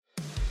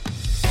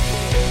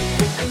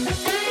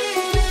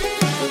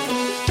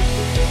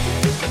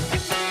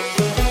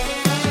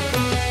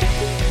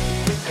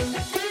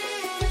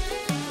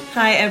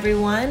Hi,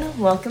 everyone.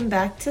 Welcome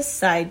back to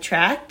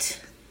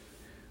Sidetracked.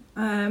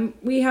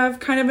 We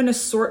have kind of an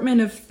assortment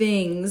of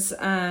things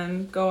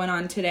going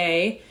on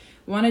today.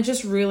 We want to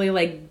just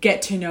really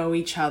get to know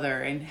each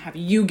other and have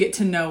you get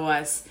to know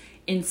us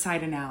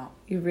inside and out.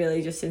 You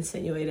really just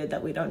insinuated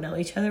that we don't know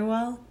each other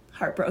well?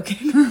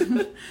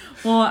 Heartbroken.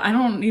 Well, I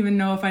don't even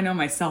know if I know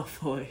myself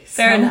fully.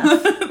 Fair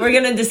enough. We're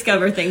going to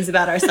discover things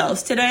about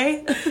ourselves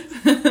today.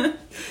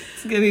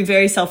 It's going to be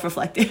very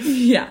self-reflective.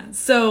 Yeah.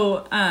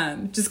 So,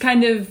 just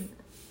kind of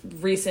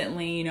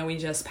recently, we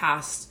just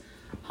passed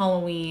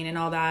Halloween and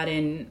all that.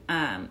 And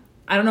I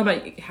don't know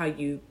about how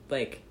you,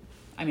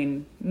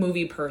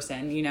 movie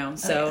person,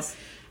 So, oh, yes.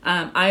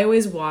 I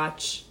always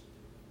watch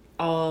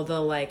all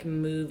the,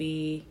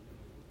 movie,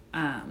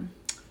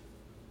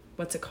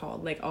 what's it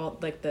called?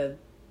 The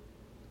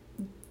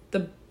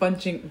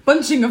bunching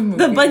of movies.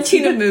 The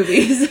bunching of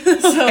movies.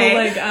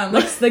 Okay.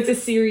 So, the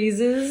series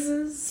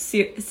is...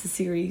 It's a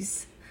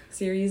series.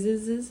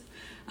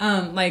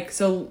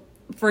 So,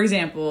 for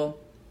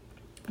example,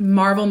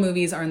 Marvel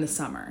movies are in the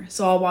summer.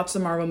 So I'll watch the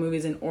Marvel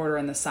movies in order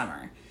in the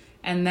summer.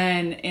 And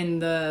then in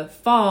the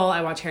fall,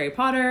 I watch Harry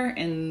Potter.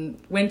 In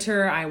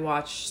winter, I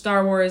watch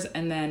Star Wars.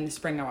 And then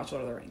spring, I watch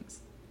Lord of the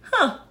Rings.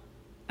 Huh.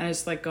 I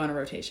just, go in a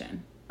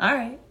rotation. All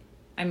right.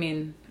 I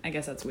mean, I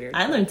guess that's weird.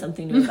 I learned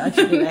something new about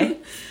you today.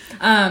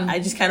 I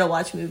just kind of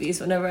watch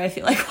movies whenever I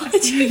feel like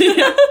watching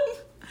them.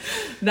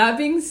 That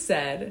being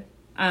said,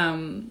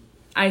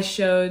 I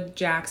showed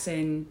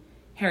Jackson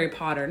Harry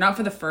Potter, not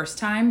for the first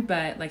time,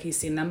 but he's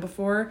seen them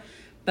before,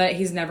 but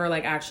he's never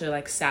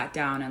actually sat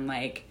down and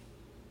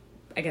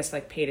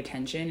paid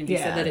attention. And he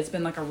said that it's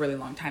been a really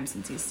long time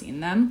since he's seen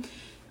them.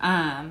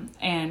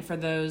 And for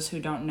those who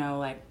don't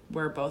know,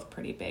 we're both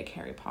pretty big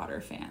Harry Potter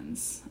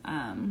fans.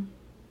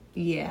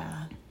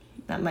 Yeah,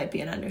 that might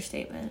be an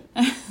understatement.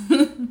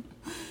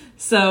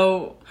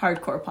 So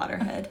hardcore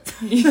Potterhead.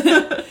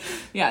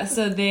 Yeah,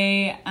 so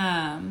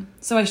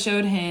so I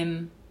showed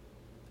him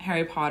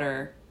Harry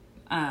Potter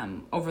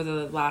over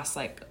the last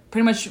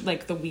pretty much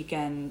the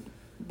weekend,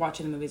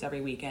 watching the movies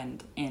every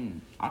weekend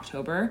in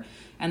October,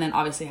 and then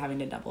obviously having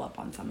to double up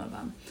on some of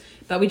them.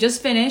 But we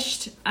just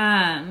finished.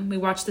 We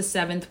watched the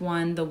 7th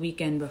one the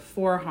weekend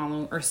before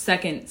Halloween, or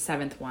second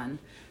 7th one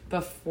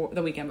before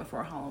the weekend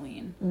before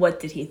Halloween. What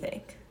did he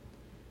think?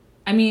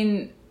 I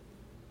mean,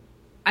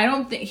 I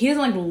don't think he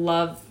doesn't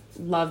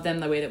love them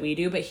the way that we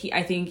do, but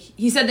I think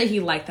he said that he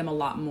liked them a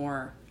lot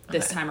more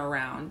this time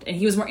around, and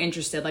he was more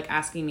interested,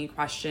 asking me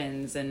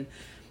questions and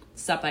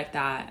stuff like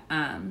that.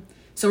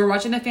 So we're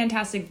watching the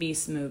Fantastic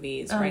Beasts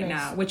movies right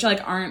now, which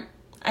aren't.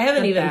 I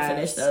haven't even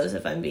finished those,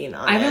 if I'm being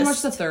honest. I haven't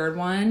watched the third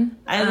one.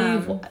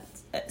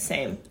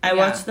 Same. I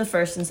watched the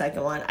first and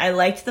second one. I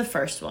liked the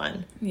first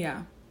one.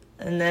 Yeah.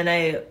 And then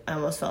I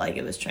almost felt like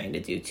it was trying to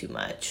do too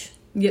much.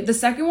 Yeah, the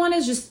second one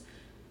is just...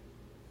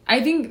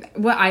 I think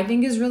what I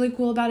think is really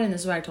cool about it, and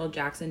this is what I told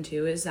Jackson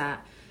too, is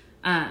that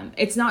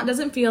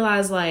doesn't feel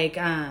as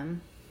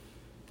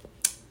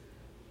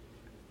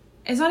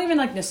it's not even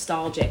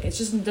nostalgic. It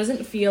just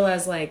doesn't feel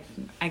as I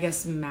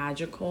guess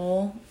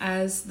magical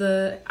as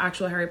the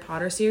actual Harry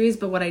Potter series.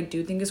 But what I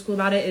do think is cool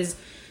about it is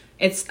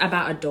it's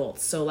about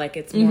adults. So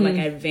it's more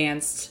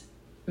advanced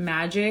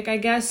magic, I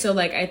guess. So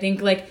I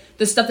think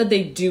the stuff that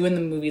they do in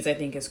the movies I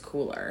think is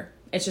cooler.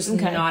 It's just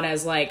not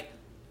as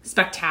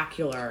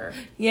spectacular.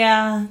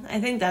 Yeah, I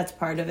think that's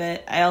part of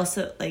it. I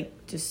also I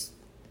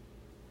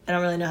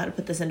don't really know how to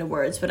put this into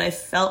words, but I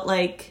felt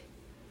like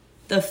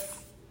the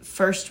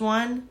first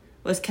one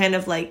was kind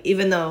of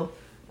even though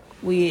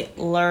we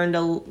learned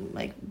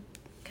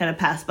kind of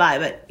passed by,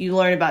 but you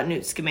learn about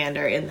Newt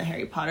Scamander in the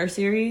Harry Potter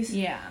series.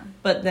 Yeah.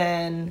 But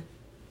then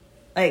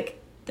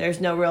there's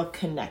no real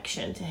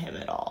connection to him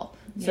at all.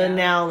 So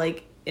now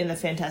in the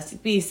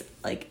Fantastic Beasts,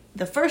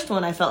 the first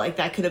one, I felt like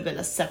that could have been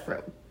a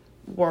separate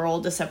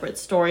world, a separate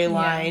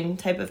storyline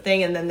type of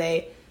thing, and then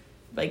they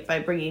by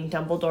bringing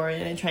Dumbledore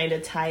in and trying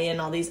to tie in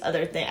all these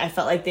other things, I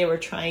felt like they were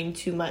trying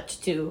too much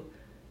to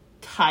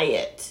tie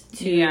it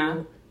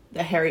to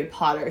the Harry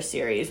Potter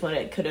series when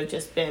it could have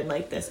just been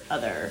this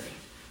other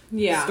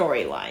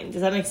storyline.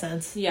 Does that make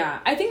sense? Yeah,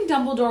 I think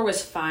Dumbledore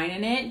was fine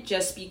in it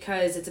just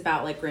because it's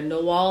about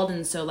Grindelwald,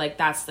 and so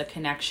that's the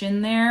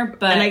connection there.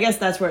 But and I guess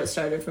that's where it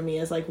started for me,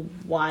 is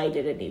why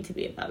did it need to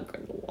be about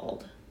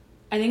Grindelwald?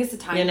 I think it's the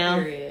time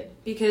period,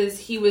 because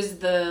he was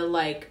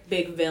the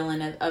big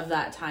villain of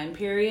that time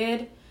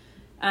period.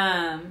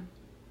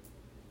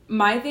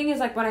 My thing is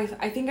what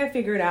I think I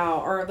figured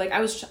out, or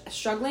I was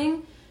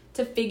struggling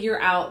to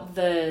figure out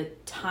the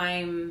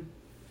time.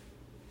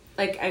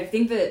 I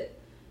think that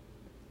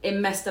it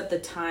messed up the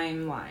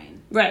timeline.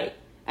 Right.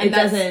 And it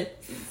doesn't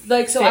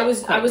so I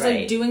was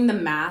right. doing the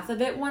math of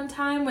it one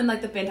time when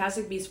the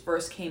Fantastic Beasts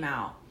first came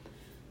out.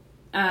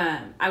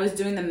 I was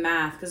doing the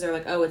math because they're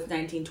it's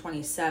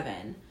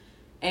 1927,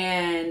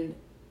 and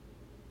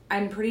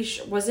I'm pretty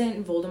sure,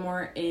 wasn't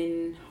Voldemort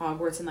in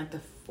Hogwarts in the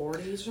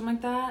 40s or something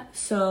like that?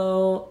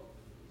 So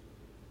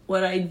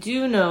what I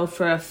do know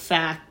for a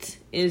fact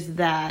is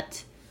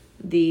that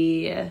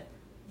the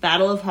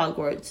Battle of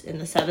Hogwarts in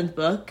the 7th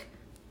book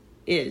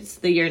is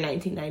the year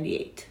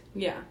 1998.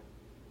 Yeah.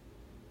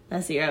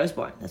 That's the year I was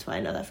born. That's why I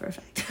know that for a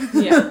fact.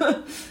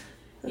 Yeah.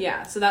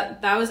 Yeah. So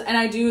that was, and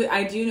I do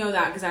know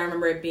that because I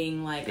remember it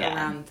being like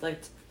around,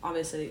 like,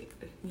 obviously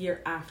a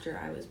year after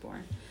I was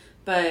born.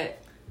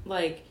 But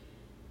like,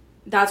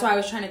 that's why I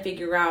was trying to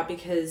figure out,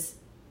 because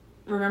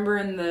remember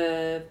in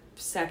the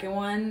second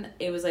one,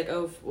 it was like,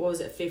 oh, what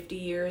was it, 50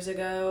 years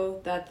ago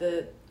that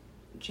the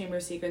Chamber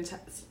of Secrets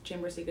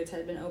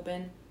had been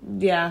open?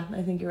 Yeah,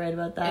 I think you're right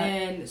about that.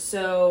 And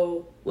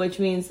so... Which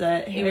means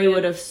that Harry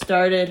would have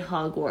started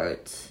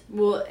Hogwarts.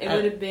 Well, it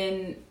would have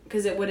been...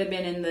 Because it would have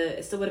been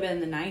it still would have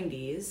been in the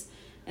 90s.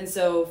 And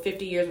so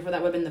 50 years before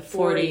that would have been the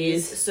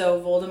 40s.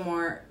 So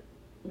Voldemort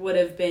would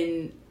have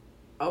been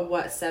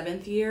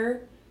seventh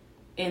year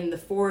in the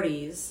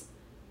 40s,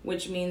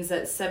 which means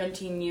that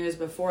 17 years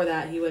before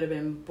that he would have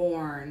been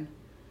born.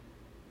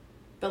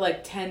 But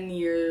like 10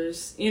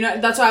 years,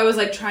 that's why I was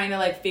like trying to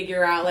like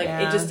figure out, like,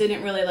 it just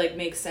didn't really like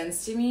make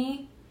sense to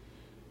me.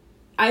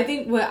 I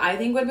think would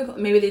be cool,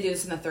 maybe they do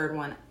this in the third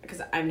one because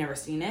I've never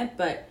seen it,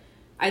 but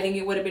I think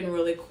it would have been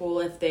really cool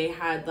if they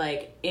had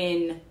like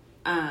because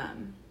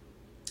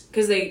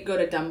they go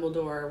to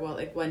Dumbledore, well,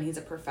 like when he's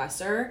a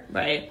professor,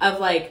 right? Of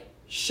like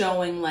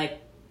showing like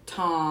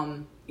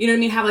Tom, you know what I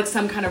mean? Have like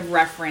some kind of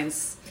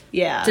reference,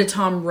 to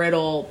Tom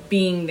Riddle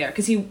being there,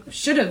 because he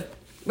should have.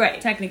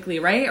 Right. Technically,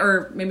 right?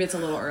 Or maybe it's a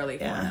little early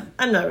for him.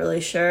 I'm not really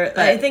sure.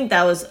 But I think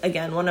that was,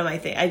 again, one of my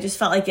things. I just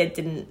felt like it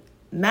didn't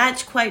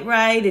match quite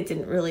right. It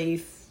didn't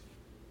really...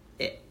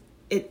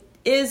 It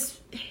is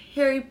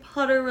Harry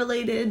Potter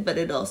related, but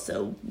it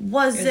also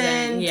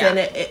wasn't. Yeah.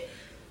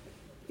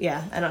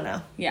 And I don't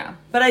know. Yeah.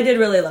 But I did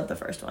really love the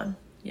first one.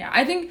 Yeah.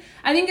 I think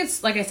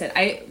it's, like I said,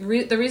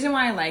 the reason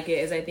why I like it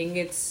is I think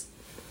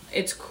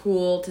it's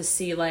cool to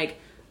see, like,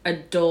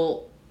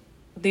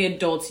 the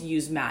adults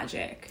use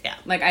magic. Yeah.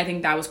 Like, I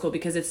think that was cool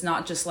because it's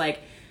not just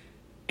like,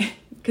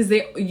 because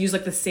they use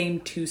like the same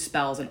 2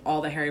 spells in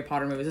all the Harry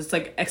Potter movies. It's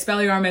like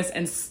Expelliarmus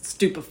and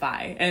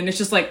Stupefy. And it's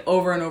just like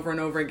over and over and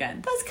over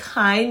again. That's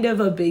kind of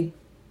a big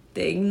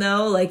thing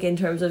though, like in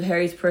terms of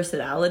Harry's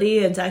personality.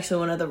 It's actually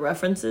one of the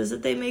references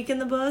that they make in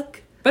the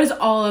book. But it's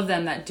all of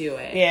them that do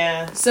it.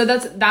 Yeah. So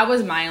that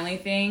was my only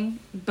thing.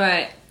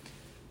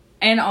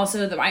 And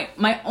also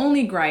my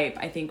only gripe,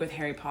 I think, with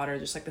Harry Potter,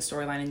 just like the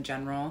storyline in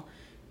general,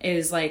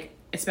 is like,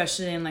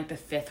 especially in like the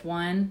 5th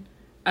one,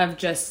 of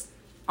just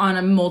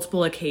on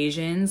multiple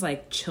occasions,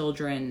 like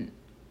children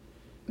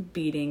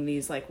beating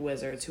these like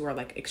wizards who are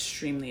like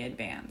extremely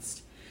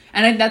advanced.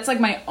 And that's like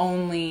my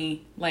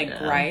only like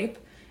gripe.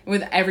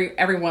 With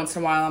every once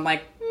in a while, I'm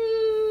like,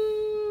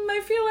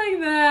 I feel like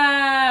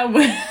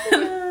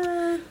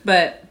that.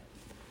 But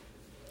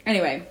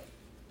anyway,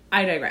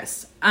 I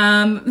digress.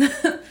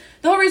 The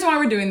whole reason why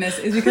we're doing this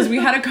is because we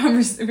had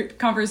a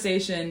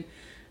conversation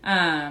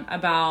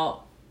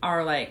about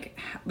our like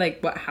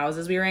what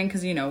houses we were in,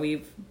 because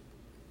we've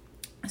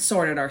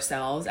sorted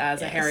ourselves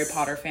as a Harry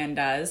Potter fan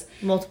does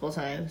multiple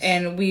times,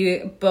 and we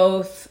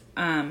both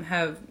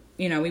have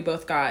we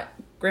both got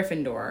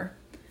Gryffindor,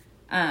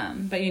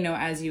 but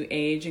as you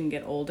age and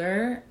get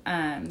older,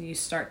 you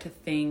start to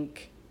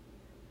think,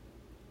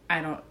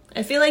 I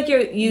feel like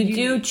you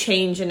do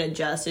change and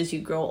adjust as you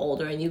grow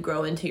older and you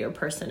grow into your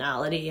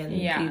personality and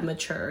you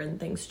mature and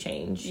things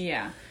change.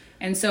 Yeah.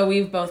 And so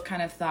we've both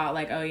kind of thought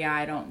like, oh yeah,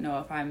 I don't know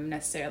if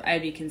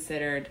I'd be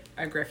considered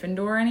a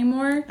Gryffindor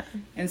anymore.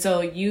 And so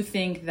you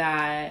think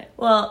that...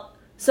 Well,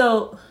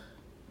 so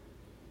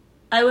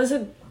I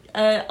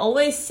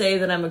always say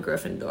that I'm a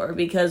Gryffindor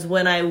because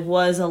when I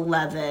was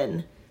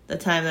 11, the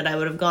time that I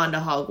would have gone to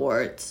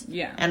Hogwarts,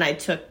 and I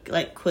took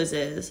like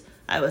quizzes,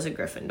 I was a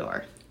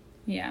Gryffindor.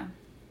 Yeah.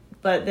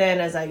 But then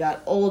as I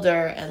got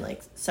older and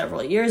like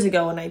several years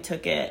ago when I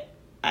took it,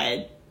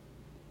 I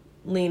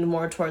leaned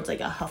more towards like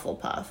a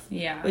Hufflepuff.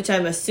 Yeah. Which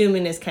I'm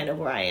assuming is kind of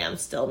where I am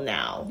still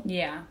now.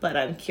 Yeah. But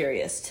I'm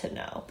curious to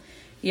know.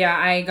 Yeah,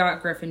 I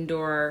got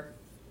Gryffindor,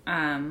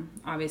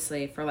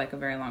 obviously for like a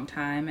very long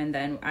time. And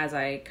then as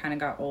I kind of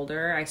got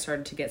older, I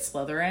started to get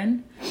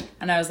Slytherin.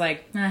 And I was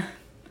like, well,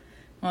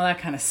 that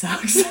kind of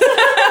sucks.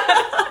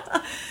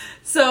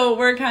 So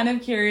we're kind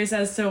of curious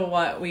as to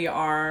what we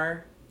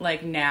are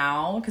like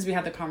now, because we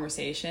had the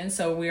conversation.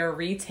 So we are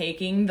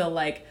retaking the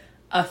like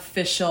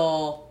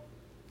official,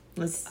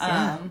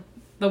 the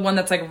one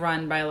that's like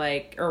run by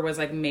like, or was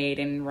like made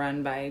and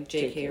run by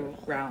J.K.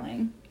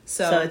 Rowling.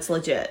 So it's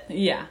legit.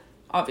 Yeah,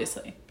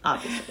 obviously.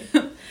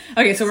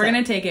 Okay, so we're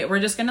gonna take it.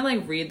 We're just gonna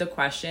like read the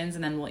questions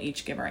and then we'll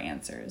each give our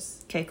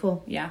answers. Okay,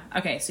 cool. Yeah.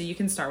 Okay, so you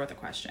can start with the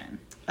question.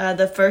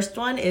 The first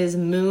one is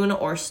moon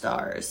or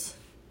stars.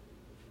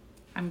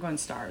 I'm going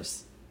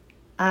stars.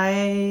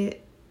 I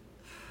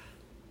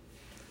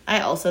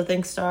also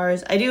think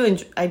stars. I do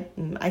enjoy, I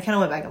kind of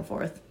went back and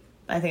forth.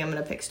 I think I'm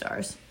going to pick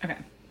stars. Okay.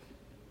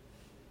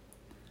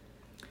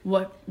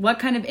 What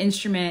kind of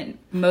instrument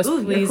most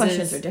pleases... Your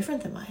questions are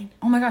different than mine.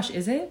 Oh my gosh,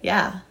 is it?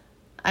 Yeah.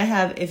 I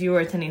have, if you were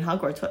attending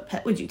Hogwarts, what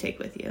pet would you take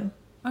with you?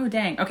 Oh,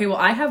 dang. Okay, well,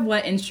 I have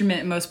what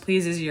instrument most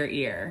pleases your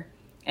ear.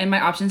 And my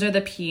options are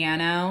the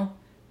piano,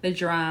 the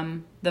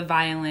drum, the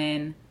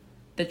violin,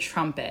 the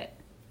trumpet.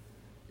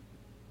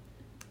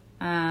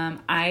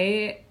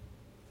 I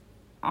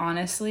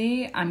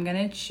honestly, I'm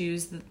gonna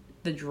choose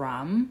the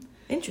drum.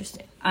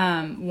 Interesting.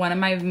 One of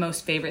my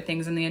most favorite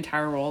things in the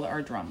entire world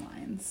are drum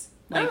lines.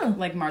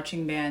 Like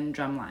marching band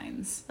drum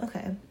lines.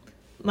 Okay.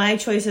 My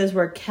choices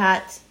were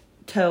cat,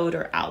 toad,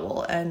 or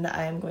owl, and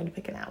I am going to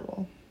pick an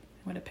owl.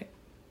 I would have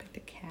picked a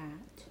cat.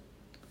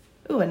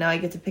 Ooh, and now I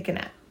get to pick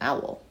an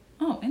owl.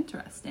 Oh,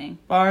 interesting.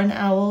 Barn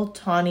owl,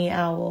 tawny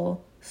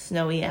owl,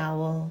 snowy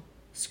owl,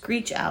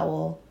 screech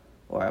owl,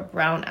 or a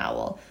brown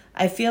owl.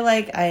 I feel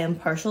like I am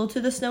partial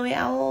to the snowy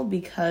owl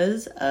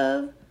because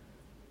of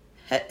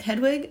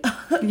Hedwig,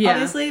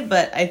 obviously,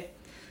 but I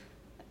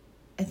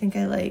think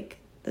I like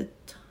the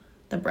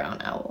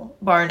barn owl.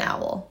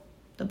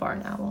 The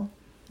barn owl.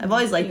 I've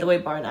always liked the way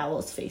barn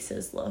owls'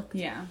 faces look.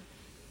 Yeah.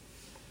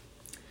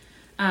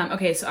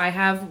 Okay, so I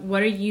have,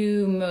 what are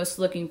you most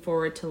looking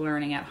forward to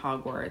learning at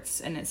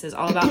Hogwarts? And it says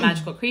all about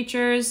magical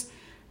creatures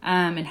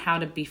and how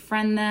to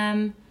befriend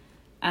them.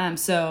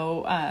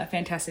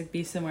 Fantastic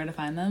Beasts and where to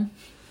find them.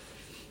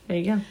 There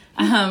you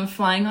go.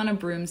 Flying on a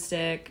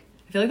broomstick.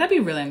 I feel like that'd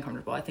be really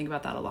uncomfortable. I think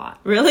about that a lot.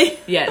 Really?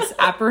 Yes.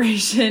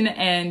 Apparition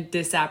and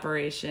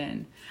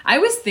disapparition. I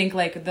always think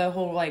like the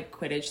whole like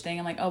Quidditch thing.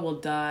 I'm like, oh, well,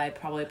 duh. I'd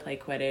probably play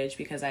Quidditch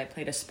because I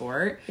played a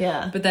sport.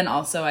 Yeah. But then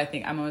also I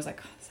think I'm always like,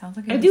 oh, sounds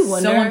like I do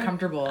wonder, so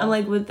uncomfortable. I'm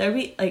like, would there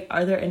be like,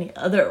 are there any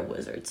other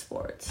wizard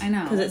sports? I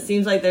know. Because it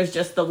seems like there's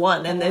just the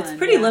one, and it's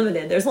pretty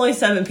limited. There's only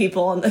 7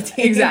 people on the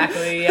team.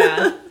 Exactly.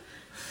 Yeah.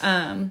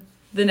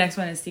 The next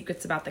one is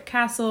Secrets About the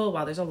Castle.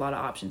 Wow, there's a lot of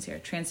options here.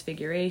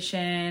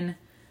 Transfiguration,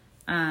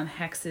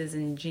 hexes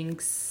and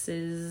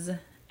jinxes,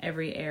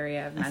 every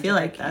area of magic. I feel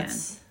like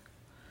that's...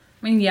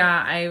 I mean, yeah,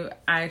 I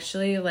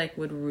actually like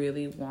would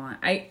really want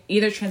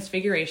either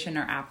transfiguration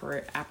or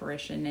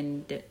apparition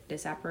and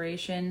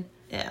disapparition.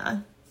 Yeah.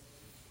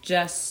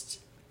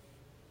 Just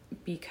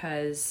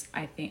because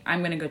I think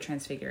I'm gonna go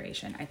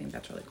transfiguration. I think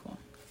that's really cool.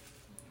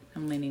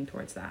 I'm leaning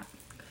towards that.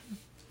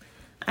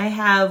 I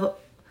have,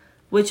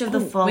 which of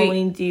the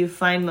following do you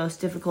find most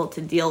difficult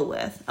to deal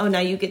with? Oh, now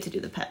you get to do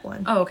the pet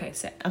one. Oh, okay,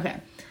 sick. Okay.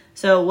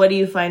 So what do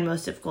you find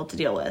most difficult to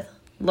deal with?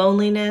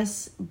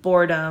 Loneliness,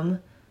 boredom,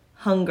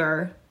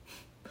 hunger,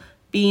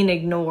 being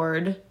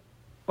ignored,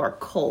 or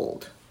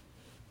cold?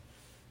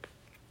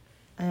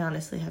 I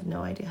honestly have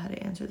no idea how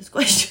to answer this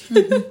question.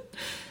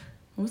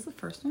 What was the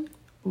first one?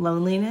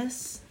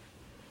 Loneliness.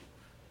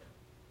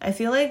 I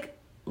feel like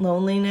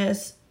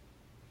loneliness,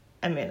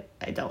 I mean,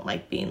 I don't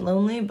like being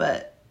lonely,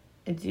 but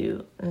I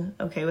do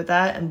okay with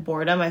that. And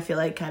boredom, I feel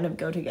like kind of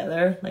go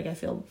together. Like I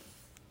feel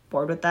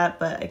bored with that,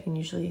 but I can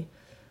usually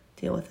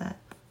deal with that.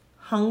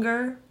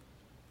 Hunger,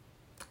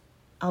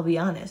 I'll be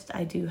honest,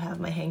 I do have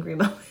my hangry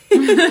moments.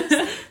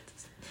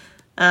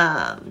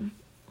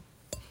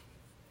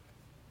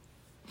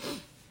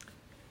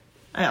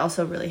 I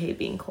also really hate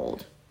being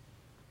cold.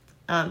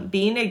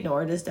 Being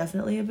ignored is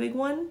definitely a big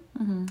one.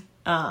 Mm-hmm.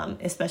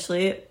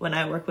 Especially when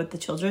I work with the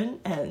children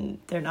and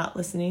they're not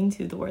listening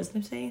to the words that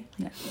I'm saying.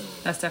 Yeah,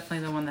 that's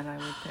definitely the one that I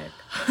would pick.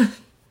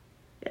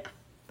 Yeah.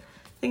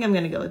 I think I'm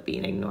going to go with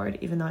being ignored,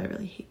 even though I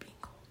really hate being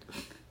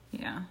cold.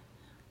 Yeah.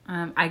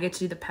 I get to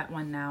do the pet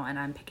one now, and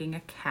I'm picking a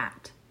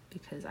cat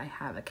because I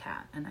have a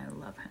cat and I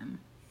love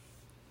him.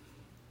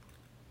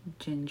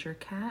 Ginger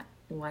cat,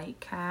 white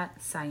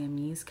cat,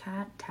 Siamese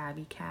cat,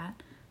 tabby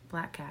cat,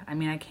 black cat. I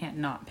mean, I can't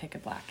not pick a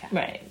black cat.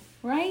 Right.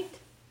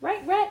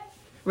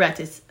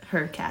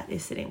 Her cat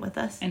is sitting with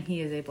us. And he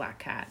is a black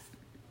cat.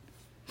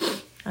 All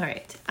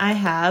right. I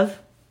have,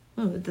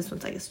 this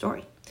one's like a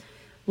story.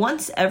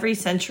 Once every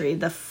century,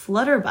 the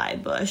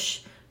flutterby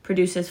bush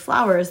produces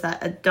flowers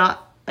that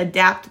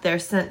adapt their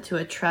scent to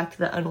attract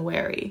the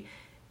unwary.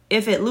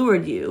 If it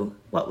lured you,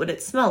 what would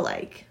it smell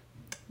like?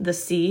 The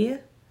sea,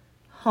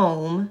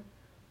 home,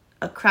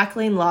 a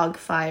crackling log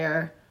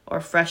fire,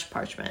 or fresh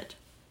parchment?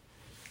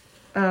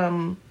 I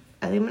think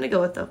I'm going to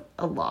go with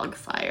a log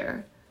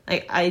fire.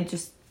 Like, I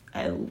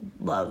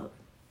love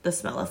the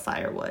smell of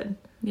firewood.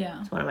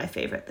 Yeah. It's one of my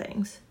favorite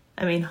things.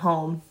 I mean,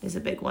 home is a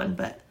big one,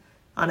 but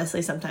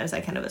honestly, sometimes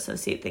I kind of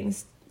associate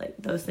things, like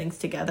those things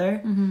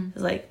together. Mm-hmm.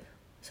 It's like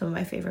some of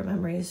my favorite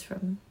memories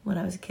from when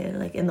I was a kid.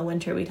 Like in the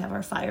winter, we'd have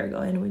our fire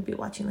going and we'd be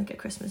watching like a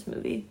Christmas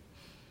movie.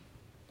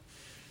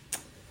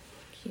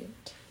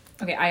 Cute.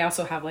 Okay, I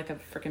also have like a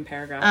freaking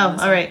paragraph.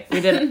 Oh, all right.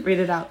 Read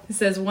it out. It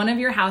says, one of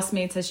your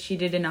housemates has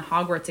cheated in a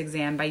Hogwarts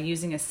exam by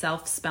using a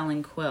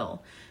self-spelling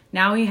quill.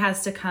 Now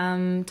he's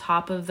become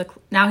top of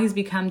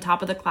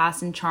the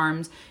class in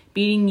charms,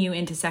 beating you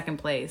into second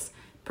place.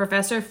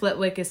 Professor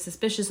Flitwick is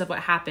suspicious of what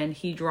happened.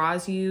 He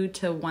draws you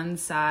to one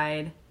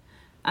side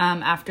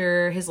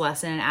after his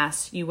lesson and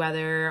asks you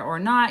whether or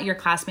not your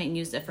classmate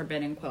used a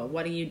forbidden quill.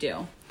 What do you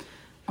do?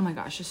 Oh my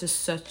gosh, this is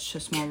such a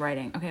small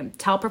writing. Okay,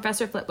 tell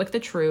Professor Flitwick the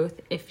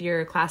truth. If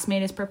your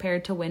classmate is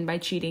prepared to win by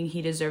cheating,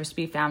 he deserves to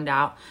be found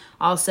out.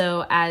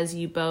 Also, as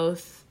you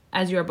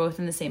are both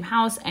in the same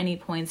house, any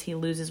points he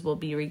loses will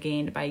be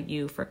regained by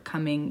you for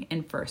coming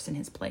in first in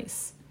his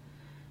place.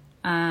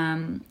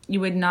 You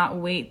would not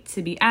wait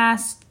to be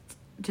asked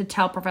to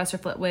tell Professor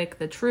Flitwick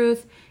the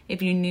truth.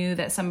 If you knew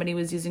that somebody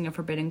was using a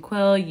forbidden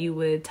quill, you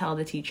would tell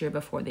the teacher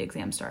before the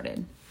exam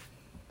started.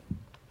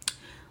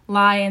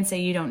 Lie and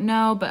say you don't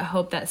know, but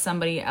hope that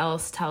somebody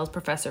else tells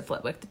Professor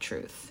Flitwick the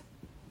truth.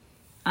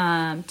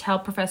 Tell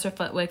Professor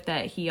Flitwick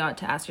that he ought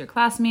to ask your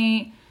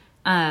classmate,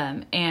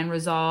 and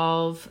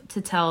resolve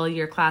to tell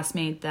your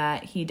classmate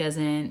that he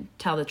doesn't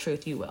tell the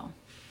truth, you will.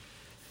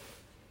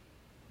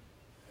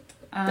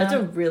 That's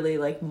a really,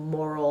 like,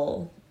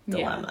 moral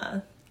dilemma.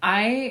 Yeah.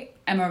 I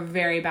am a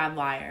very bad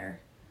liar.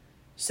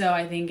 So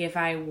I think if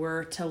I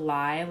were to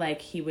lie,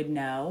 like, he would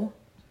know.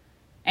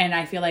 And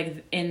I feel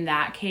like in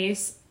that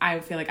case, I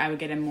feel like I would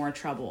get in more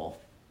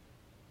trouble.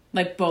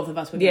 Like, both of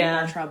us would get in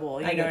more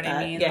trouble. You know what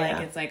I mean? Yeah,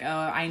 like, it's like, oh,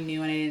 I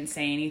knew and I didn't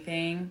say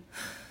anything.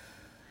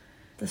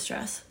 The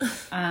stress.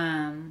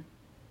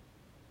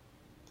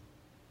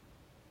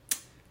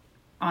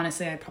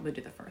 Honestly, I'd probably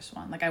do the first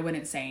one. Like, I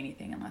wouldn't say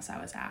anything unless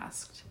I was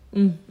asked.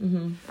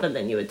 Mm-hmm. But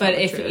then you would tell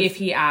the truth. But if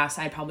he asked,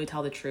 I'd probably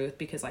tell the truth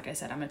because, like I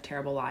said, I'm a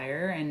terrible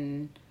liar.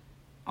 And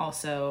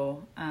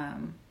also,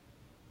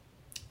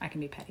 I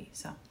can be petty,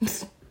 so.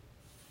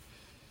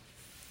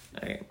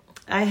 All right.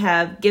 I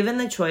have, given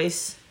the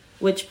choice,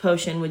 which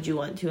potion would you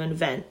want to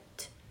invent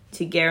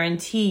to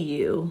guarantee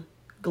you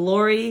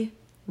glory,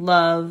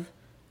 love,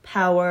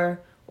 power,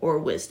 or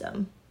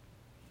wisdom?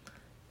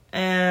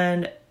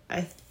 And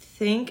I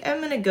think I'm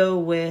going to go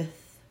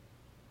with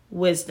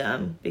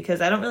wisdom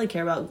because I don't really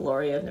care about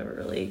glory. I've never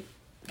really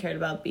cared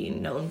about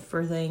being known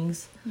for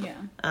things.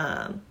 Yeah.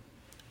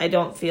 I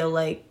don't feel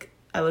like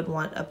I would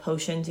want a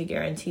potion to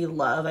guarantee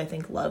love. I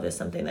think love is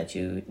something that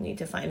you need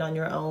to find on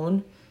your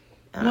own.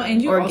 Well,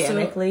 and you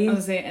organically. Also, I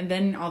was say, and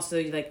then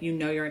also, like, you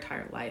know your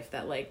entire life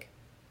that, like,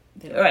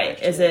 they don't right.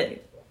 Is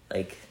it,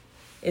 like,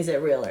 is it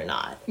real or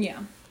not? Yeah.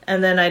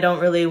 And then I don't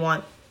really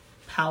want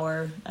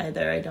power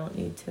either. I don't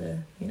need to,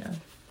 you know,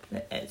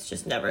 it's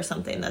just never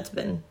something that's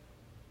been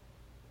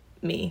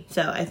me.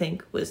 So I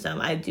think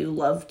wisdom, I do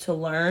love to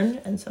learn.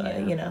 And so, I,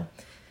 you know,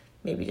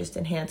 maybe just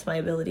enhance my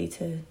ability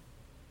to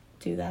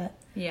do that.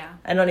 Yeah.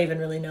 I don't even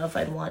really know if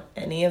I'd want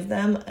any of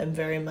them. I'm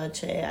very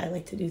much I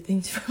like to do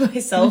things for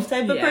myself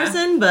type of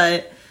person,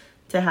 but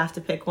to have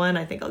to pick one,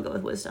 I think I'll go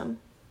with wisdom.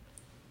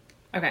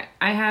 Okay.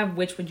 I have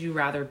which would you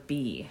rather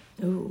be?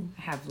 Ooh.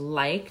 I have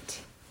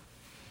liked,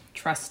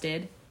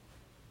 trusted,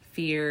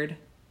 feared,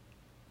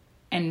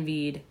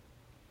 envied,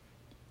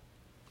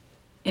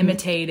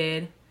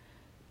 imitated,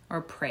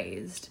 or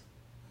praised.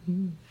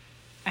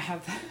 I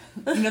have,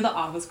 you know, the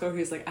office girl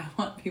who's like, I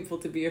want people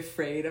to be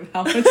afraid of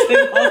how much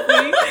they love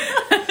me.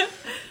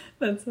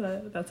 That's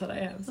what I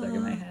have stuck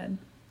in my head.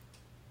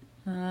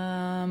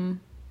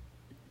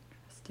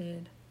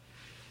 Trusted.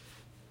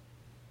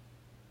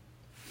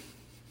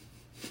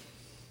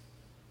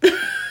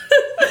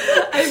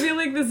 I feel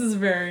like this is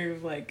very,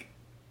 like...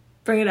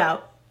 Bring it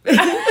out. Tell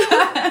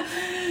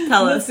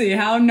us. Let's see,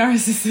 how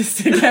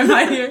narcissistic am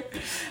I here?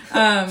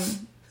 I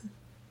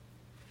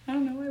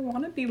don't know, I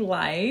want to be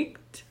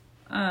liked.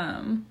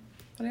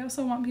 But I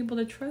also want people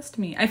to trust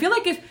me. I feel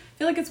like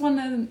it's one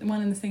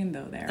and the same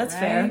though there. That's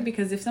right? fair.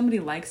 Because if somebody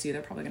likes you,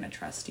 they're probably going to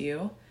trust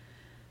you.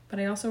 But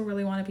I also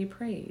really want to be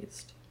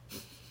praised.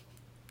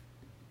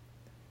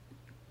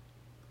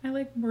 I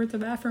like words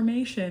of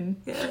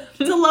affirmation. Yeah.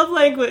 It's a love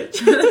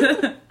language.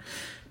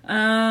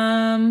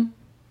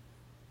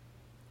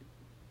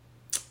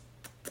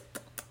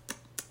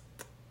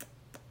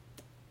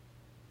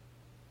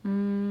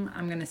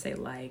 I'm going to say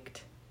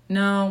liked.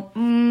 No.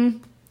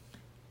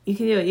 You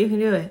can do it. You can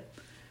do it.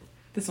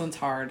 This one's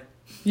hard.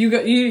 You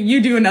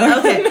do another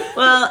Okay. one.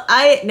 Well,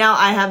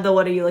 I have the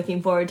what are you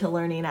looking forward to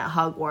learning at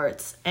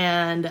Hogwarts,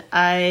 and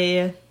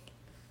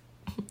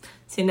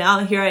see now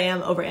here I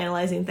am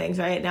overanalyzing things.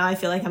 Right now I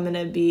feel like I'm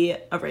gonna be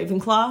a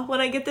Ravenclaw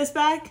when I get this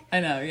back. I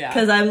know, yeah.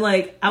 Because I'm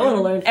like I want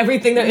to learn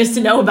everything there is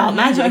to know about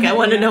magic. I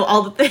want to know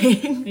all the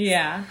things.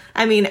 Yeah.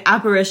 I mean,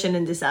 apparition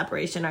and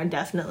disapparition are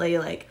definitely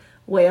like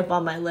way up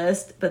on my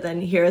list. But then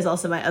here is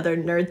also my other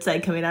nerd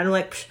side coming out. I'm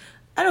like,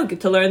 I don't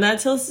get to learn that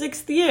till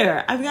 6th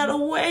year. I've got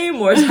way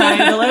more time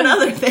to learn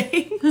other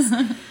things.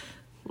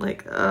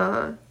 Like,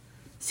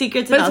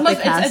 secrets about the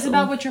castle. It's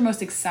about what you're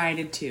most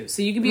excited to.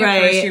 So you could be a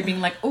first year being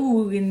like,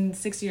 oh, in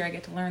 6th year I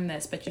get to learn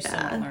this, but you still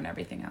don't learn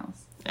everything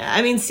else. Yeah,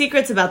 I mean,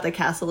 secrets about the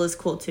castle is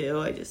cool too.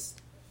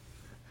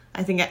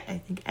 I think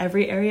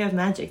every area of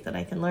magic that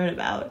I can learn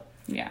about.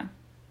 Yeah.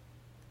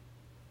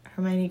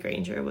 Hermione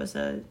Granger was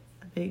a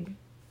big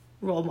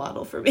role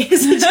model for me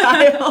as a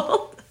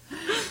child.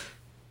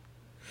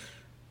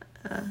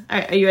 All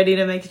right, are you ready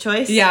to make a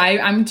choice? Yeah,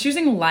 I'm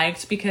choosing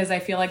liked because I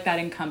feel like that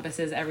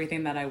encompasses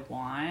everything that I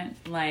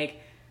want.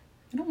 Like,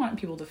 I don't want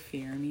people to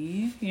fear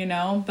me, you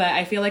know? But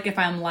I feel like if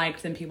I'm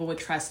liked, then people would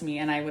trust me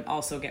and I would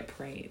also get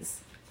praise.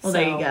 Well,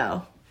 there you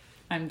go.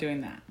 I'm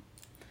doing that.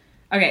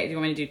 Okay, do you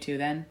want me to do 2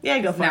 then? Yeah,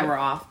 go for it. Now we're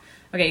off.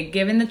 Okay,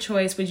 given the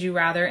choice, would you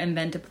rather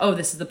invent a... Oh,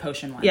 this is the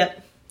potion one.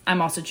 Yep.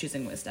 I'm also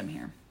choosing wisdom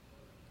here.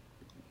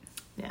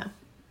 Yeah.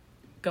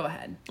 Go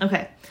ahead.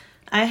 Okay.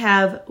 I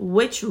have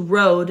which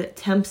road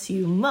tempts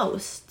you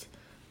most?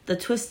 The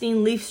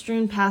twisting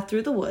leaf-strewn path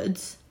through the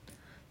woods,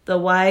 the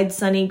wide,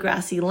 sunny,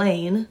 grassy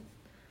lane,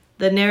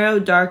 the narrow,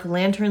 dark,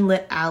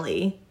 lantern-lit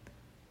alley,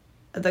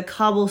 the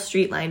cobble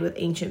street lined with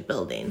ancient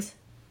buildings.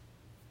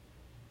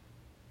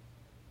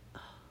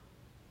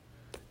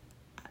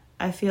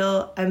 I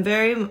feel I'm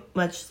very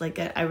much like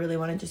I really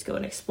want to just go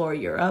and explore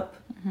Europe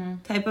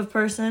type of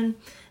person.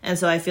 And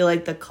so I feel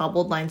like the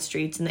cobbled lined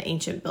streets and the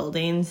ancient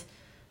buildings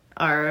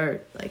are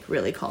like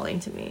really calling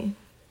to me.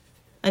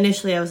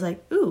 Initially I was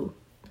like, ooh,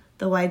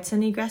 the wide,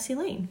 sunny, grassy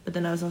lane. But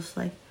then I was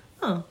also like,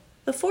 oh,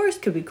 the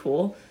forest could be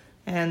cool.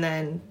 And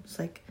then it's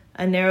like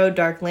a narrow,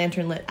 dark,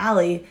 lantern-lit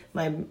alley.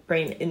 My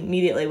brain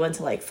immediately went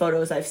to like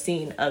photos I've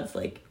seen of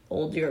like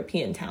old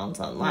European towns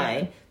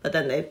online. Yeah. But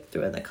then they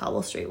threw in the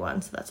cobble street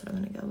one, so that's what I'm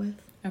going to go with.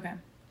 Okay.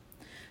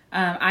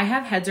 I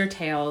have heads or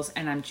tails,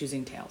 and I'm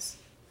choosing tails.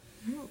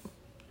 Oh.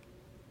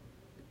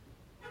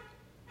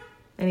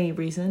 Any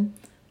reason?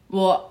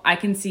 Well, I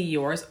can see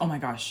yours. Oh my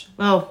gosh.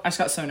 Oh. I just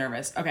got so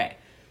nervous. Okay.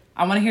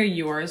 I want to hear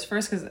yours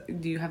first, because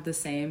do you have the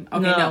same?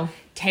 Okay, no.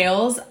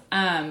 Tails,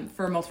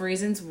 for multiple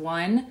reasons.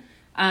 One,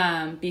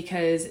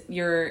 because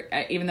you're,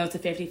 even though it's a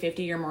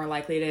 50-50, you're more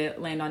likely to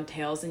land on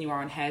tails than you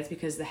are on heads,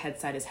 because the head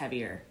side is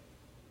heavier.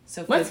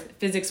 So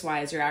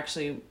physics-wise,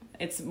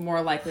 it's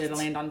more likely to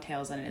land on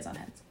tails than it is on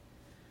heads.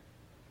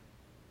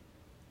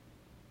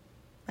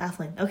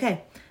 Baffling.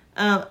 Okay.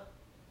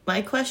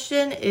 My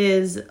question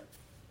is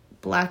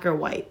black or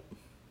white?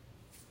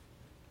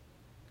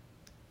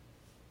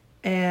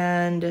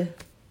 And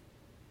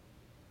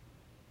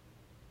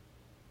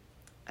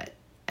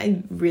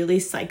I really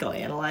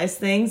psychoanalyze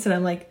things, and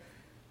I'm like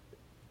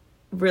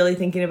really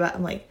thinking about,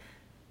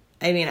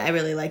 I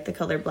really like the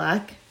color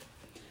black.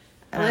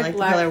 And I like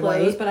black the color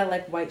clothes, white. But I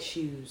like white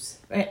shoes.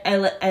 Right.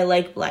 I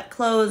like black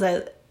clothes.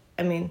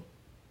 And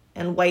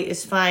white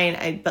is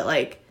fine. But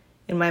like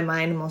in my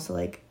mind, I'm also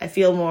like, I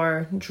feel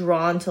more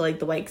drawn to like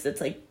the white because it's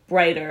like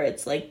brighter.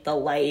 It's like the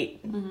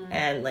light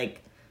and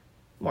like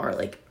more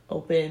like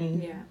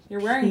open. Yeah, you're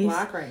wearing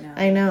black right now.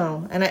 I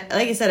know, and like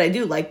I said, I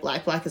do like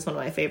black. Black is one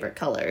of my favorite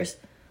colors,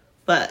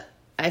 but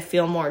I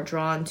feel more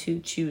drawn to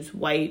choose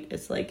white.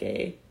 It's like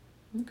a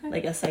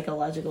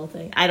psychological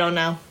thing. I don't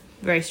know.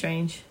 Very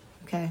strange.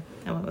 Okay,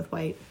 I went with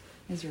white.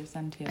 Is yours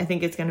done too? I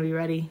think it's gonna be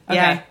ready. Okay.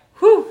 Yeah.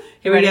 Whew.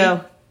 Here we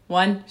go.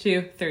 1,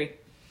 2, 3.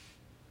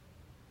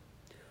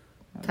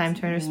 Time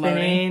Turner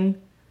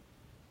spinning.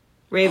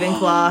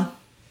 Ravenclaw.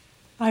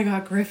 I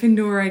got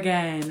Gryffindor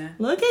again.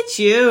 Look at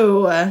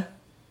you.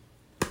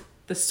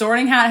 The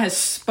Sorting Hat has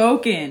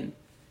spoken.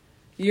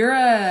 You're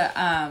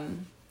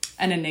an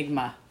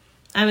enigma.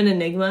 I'm an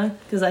enigma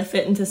because I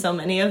fit into so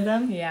many of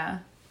them. Yeah.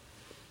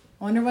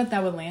 I wonder what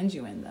that would land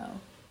you in, though.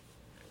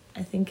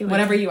 I think it would.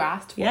 Whatever you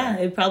asked for. Yeah,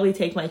 it'd probably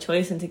take my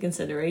choice into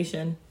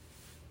consideration.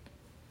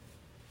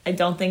 I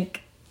don't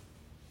think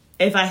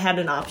if I had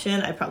an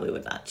option, I probably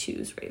would not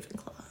choose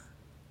Ravenclaw.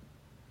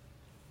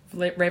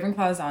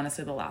 Ravenclaw is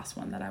honestly the last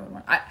one that I would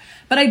want.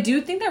 But I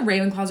do think that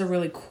Ravenclaw is a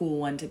really cool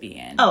one to be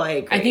in. Oh, I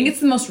agree. I think it's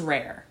the most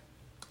rare.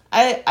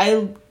 I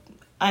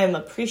am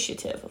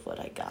appreciative of what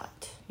I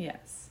got.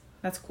 Yes,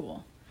 that's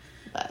cool.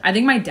 But I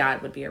think my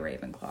dad would be a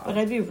Ravenclaw. But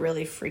I'd be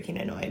really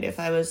freaking annoyed if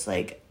I was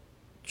like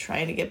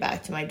trying to get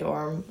back to my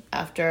dorm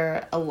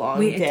after a long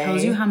day. It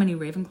tells you how many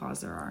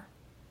Ravenclaws there are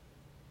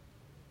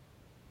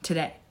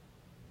today.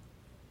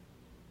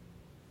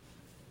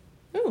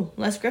 Ooh,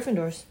 less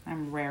Gryffindors.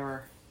 I'm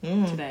rarer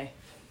today.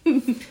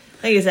 Like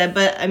I said,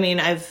 but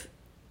I've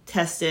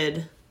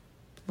tested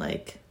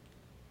like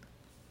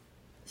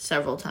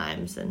several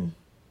times and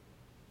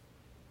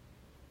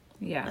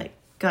like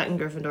gotten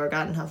Gryffindor,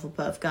 gotten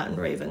Hufflepuff, gotten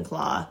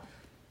Ravenclaw.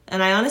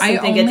 And I honestly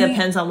think it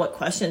depends on what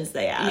questions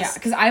they ask. Yeah,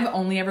 because I've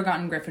only ever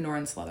gotten Gryffindor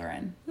and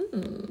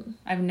Slytherin.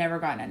 I've never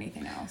gotten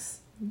anything else.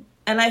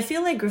 And I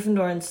feel like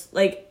Gryffindor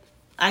and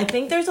I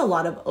think there's a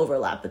lot of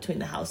overlap between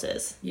the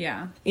houses.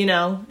 Yeah.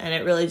 And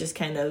it really just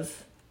kind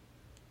of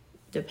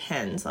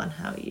depends on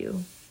how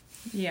you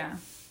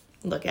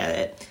look at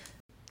it.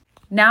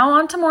 Now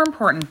on to more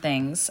important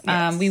things.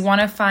 Yes. We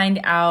want to find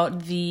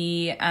out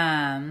the,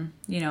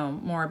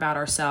 more about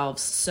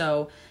ourselves.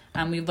 So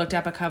we looked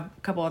up a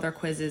couple other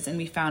quizzes and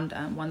we found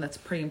one that's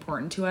pretty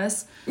important to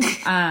us.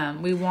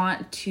 We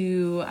want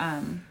to...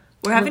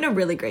 We're having a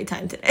really great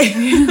time today.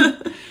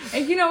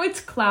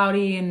 It's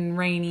cloudy and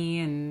rainy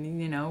and,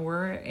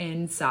 we're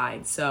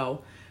inside.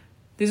 So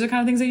these are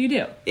kind of things that you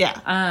do.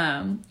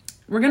 Yeah.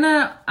 We're going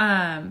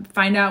to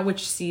find out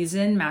which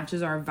season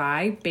matches our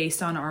vibe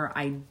based on our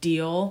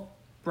ideal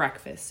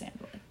breakfast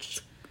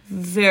sandwich.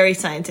 Very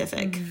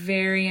scientific.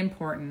 Very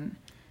important.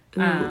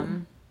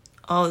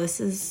 This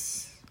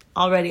is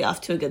already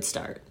off to a good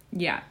start.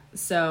 Yeah.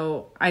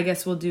 So I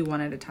guess we'll do one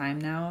at a time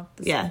now.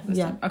 Yeah.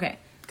 Time. Okay.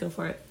 Go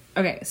for it.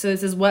 Okay, so it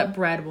says, what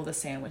bread will the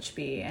sandwich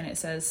be? And it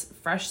says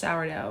fresh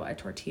sourdough, a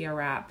tortilla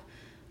wrap,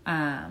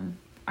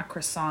 a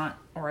croissant,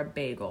 or a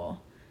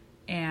bagel.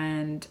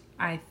 And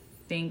I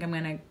think I'm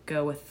going to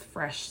go with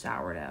fresh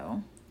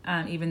sourdough,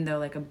 even though,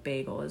 like, a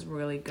bagel is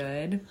really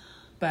good.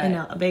 But I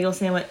know, a bagel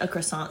sandwich, a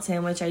croissant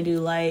sandwich I do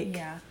like.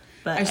 Yeah.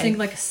 But I just think,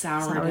 like,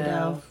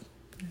 sourdough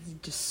is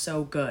just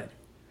so good.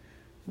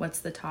 What's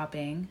the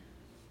topping?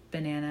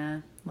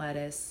 banana,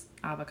 lettuce,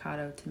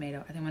 avocado, tomato.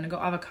 I think I'm going to go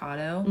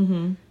avocado.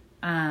 Mm-hmm.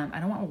 I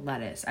don't want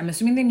lettuce. I'm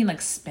assuming they mean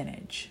like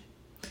spinach.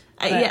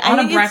 I on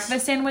a think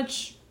breakfast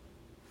sandwich,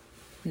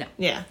 no.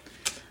 Yeah.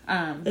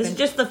 This is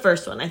just the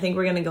first one. I think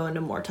we're going to go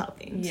into more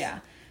toppings. Yeah.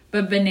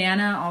 But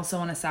banana also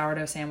on a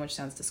sourdough sandwich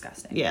sounds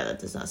disgusting. Yeah, that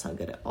does not sound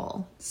good at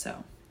all.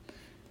 So,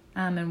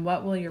 and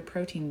what will your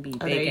protein be?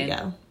 Oh, Bacon. there you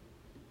go.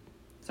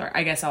 Sorry,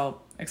 I guess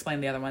I'll explain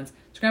the other ones.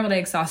 Scrambled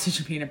eggs, sausage,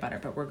 and peanut butter,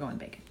 but we're going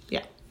bacon.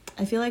 Yeah.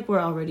 I feel like we're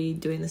already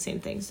doing the same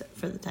things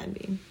for the time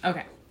being.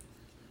 Okay.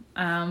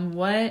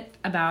 What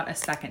about a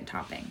second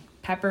topping?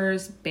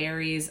 Peppers,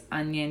 berries,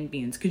 onion,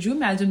 beans. Could you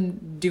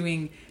imagine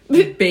doing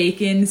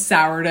bacon,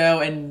 sourdough,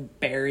 and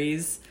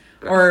berries?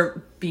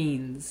 Or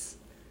beans?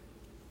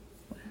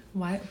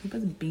 Why? Who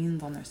puts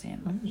beans on their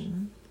sandwich?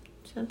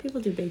 Some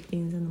people do baked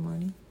beans in the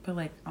morning. But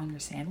like on your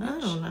sandwich? I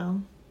don't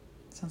know.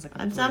 Sounds like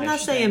a I'm not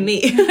British saying thing.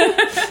 me.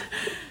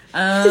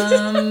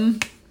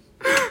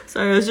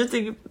 Sorry, I was just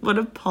thinking one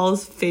of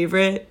Paul's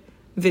favorite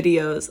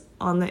videos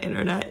on the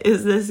internet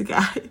is this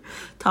guy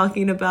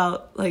talking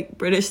about like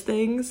British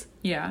things.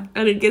 Yeah.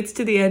 And it gets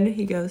to the end,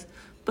 he goes,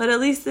 but at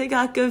least they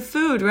got good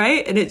food,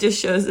 right? And it just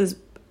shows this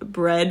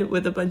bread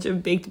with a bunch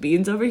of baked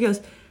beans over. He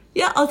goes,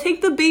 yeah, I'll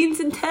take the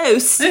beans and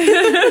toast.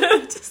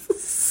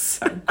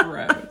 So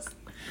gross.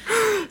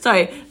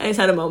 Sorry, I just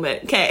had a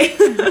moment. Okay.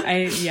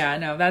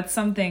 No, that's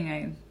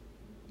something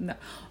no.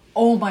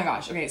 Oh my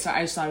gosh. Okay, so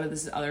I just thought of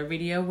this other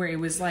video where it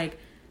was like,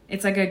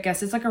 it's like, I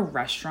guess it's like a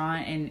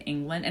restaurant in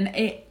England. And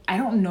I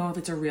don't know if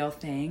it's a real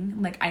thing.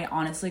 Like, I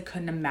honestly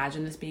couldn't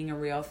imagine this being a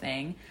real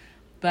thing.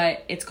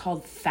 But it's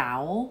called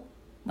Fowl.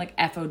 Like,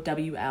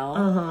 Fowl.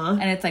 Uh-huh.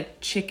 And it's like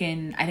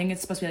chicken. I think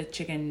it's supposed to be like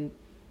chicken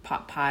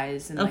pot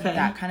pies and like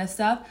that kind of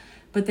stuff.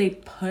 But they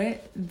put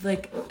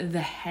like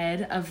the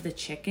head of the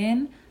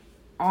chicken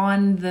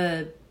on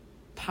the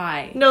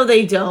pie. No,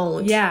 they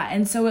don't. Yeah,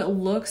 and so it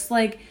looks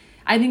like,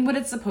 I think what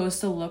it's supposed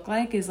to look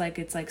like is like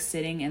it's like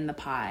sitting in the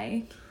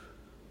pie.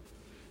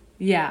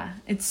 Yeah,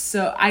 it's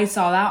so, I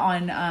saw that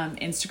on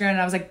Instagram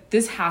and I was like,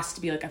 this has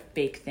to be like a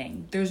fake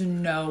thing. There's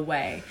no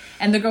way.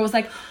 And the girl was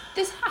like,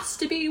 this has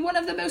to be one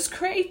of the most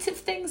creative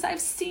things I've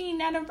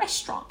seen at a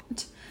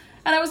restaurant.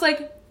 And I was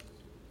like,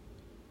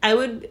 I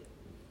would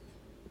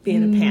be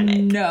in a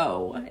panic.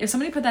 No. If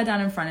somebody put that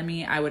down in front of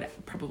me, I would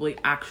probably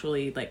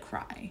actually like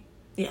cry.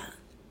 Yeah.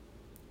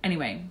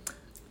 Anyway,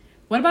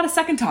 what about a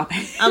second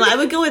topping? I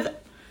would go with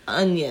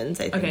onions,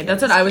 I think. Okay,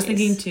 that's what I was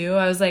thinking too.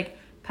 I was like,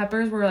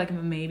 peppers were like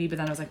maybe, but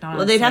then I was like, not.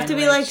 Well, they'd have to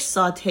be like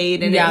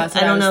sauteed, and yeah,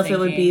 I don't know if it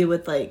would be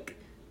with like.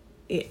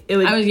 It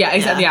would.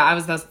 I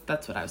was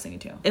that's what I was thinking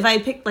too. If I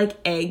picked like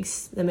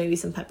eggs, then maybe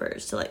some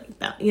peppers to like,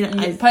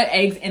 I put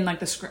eggs in like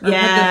the put the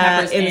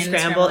peppers in the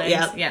scrambled.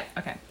 Yeah. Yeah.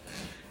 Okay.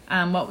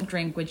 What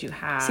drink would you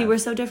have? See, we're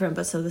so different,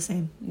 but so the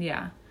same.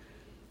 Yeah.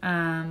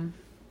 I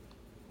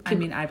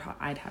mean,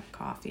 I'd have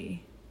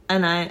coffee.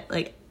 And I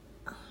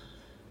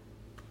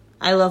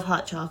love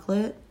hot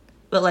chocolate,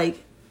 but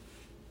like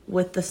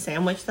with the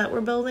sandwich that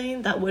we're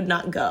building, that would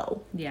not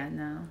go. Yeah,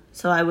 no.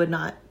 So I would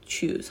not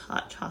choose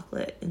hot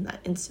chocolate in that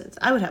instance.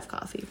 I would have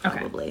coffee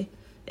probably.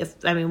 Okay.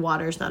 If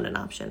water's not an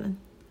option.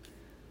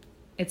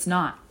 It's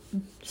not.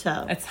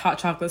 So it's hot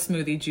chocolate,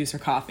 smoothie, juice, or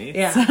coffee.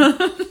 Yeah.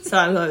 So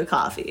I'm going with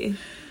coffee.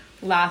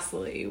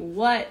 Lastly,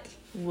 what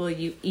will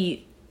you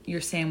eat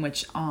your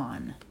sandwich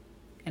on?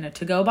 In a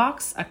to-go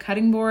box, a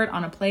cutting board,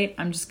 on a plate?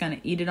 I'm just going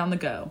to eat it on the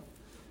go.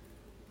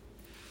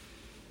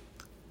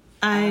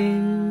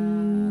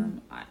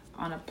 On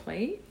a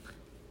plate?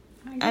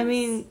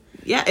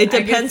 Yeah, it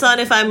depends on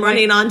if I'm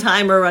running on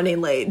time or running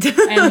late.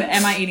 And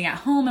am I eating at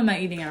home? Am I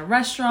eating at a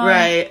restaurant?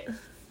 Right.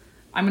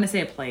 I'm going to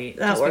say a plate.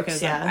 That just works,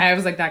 because yeah. I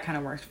was like, that kind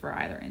of works for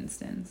either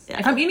instance. Yeah.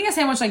 If I'm eating a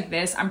sandwich like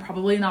this, I'm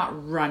probably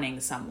not running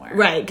somewhere.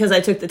 Right, because I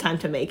took the time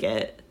to make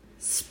it.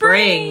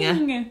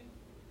 Spring.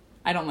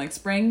 I don't like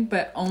spring,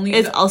 but only...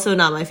 It's also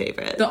not my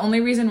favorite. The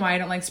only reason why I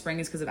don't like spring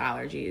is because of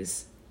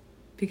allergies.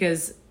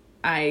 Because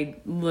I'm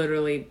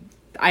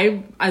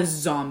a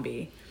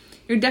zombie.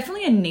 You're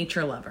definitely a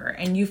nature lover,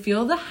 and you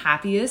feel the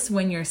happiest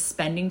when you're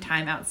spending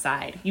time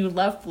outside. You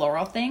love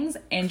floral things,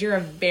 and you're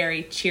a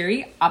very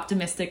cheery,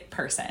 optimistic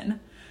person.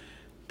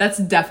 That's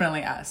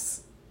definitely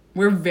us.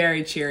 We're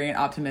very cheery and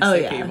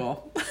optimistic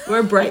people.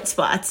 We're bright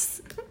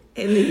spots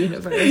in the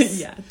universe.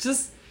 Yeah,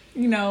 just,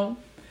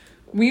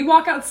 we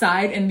walk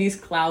outside and these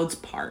clouds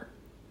part.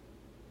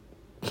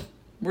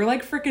 We're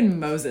like freaking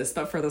Moses,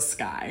 but for the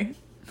sky.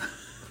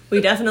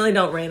 We definitely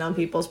don't rain on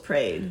people's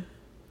parade.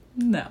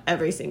 No.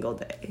 Every single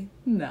day.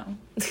 No.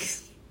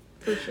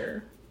 For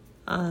sure.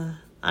 All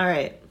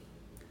right.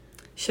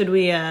 Should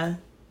we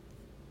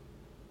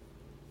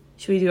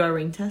do our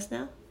ring test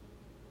now?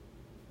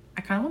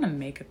 I kind of want to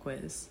make a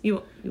quiz.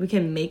 We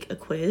can make a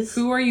quiz?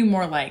 Who are you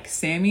more like,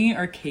 Sammie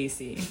or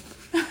Kasey?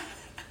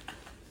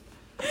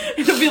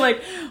 It'll be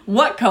like,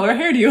 what color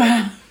hair do you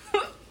have?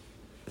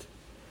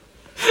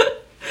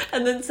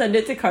 And then send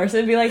it to Carson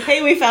and be like,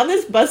 hey, we found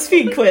this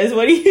BuzzFeed quiz.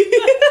 What do you...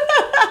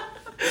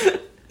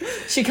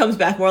 She comes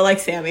back more like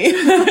Sammie.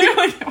 How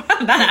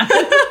did that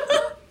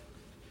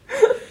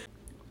happen?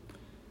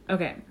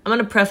 Okay. I'm I'm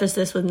going to preface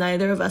this with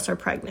neither of us are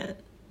pregnant.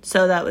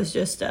 So that was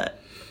just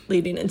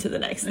leading into the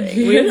next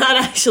thing. We're not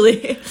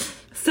actually.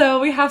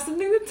 So we have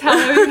something to tell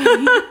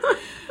everybody.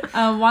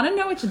 Want to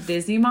know which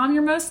Disney mom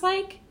you're most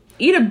like?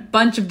 Eat a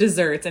bunch of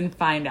desserts and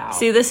find out.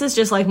 See, this is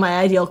just like my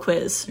ideal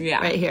quiz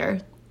right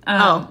here.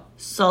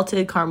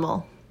 Salted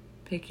caramel.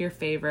 Pick your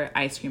favorite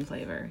ice cream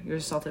flavor.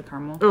 Yours is salted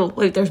caramel. Oh,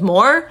 wait, there's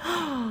more?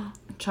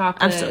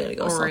 Chocolate, I'm still going to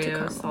go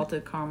Oreo,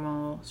 salted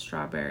caramel,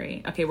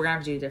 strawberry. Okay, we're going to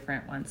have to do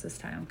different ones this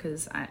time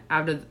because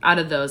out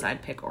of those,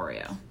 I'd pick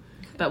Oreo.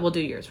 But we'll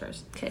do yours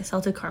first. Okay,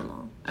 salted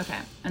caramel. Okay,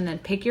 and then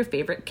pick your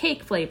favorite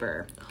cake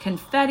flavor.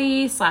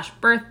 Confetti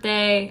 /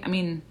 birthday. I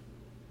mean...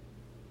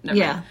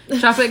 Yeah.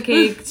 Chocolate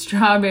cake,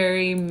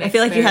 strawberry, mixed I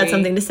feel like berry. you had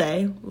something to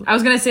say. I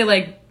was going to say,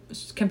 like,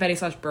 confetti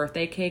 /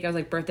 birthday cake. I was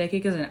like, birthday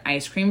cake is an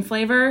ice cream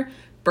flavor.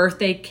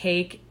 Birthday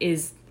cake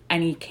is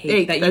any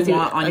cake that you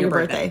want on your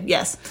birthday.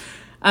 Yes.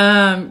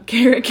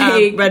 Carrot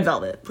cake. Red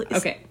velvet, please.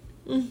 Okay.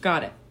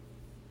 Got it.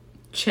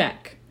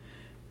 Check.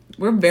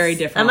 We're very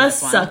different. I'm a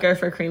sucker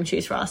for cream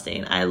cheese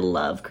frosting. I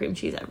love cream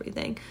cheese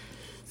everything.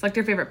 Select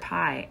your favorite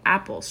pie.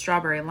 Apple,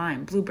 strawberry,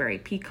 lime, blueberry,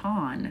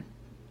 pecan,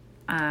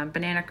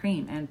 banana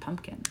cream, and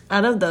pumpkin.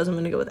 Out of those, I'm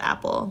going to go with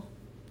apple.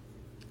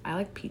 I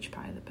like peach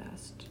pie the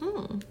best.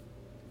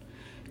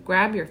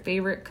 Grab your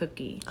favorite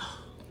cookie.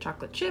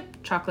 Chocolate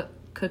chip, chocolate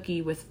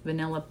cookie with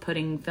vanilla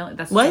pudding filling.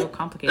 That's so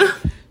complicated.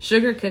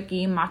 Sugar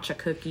cookie, matcha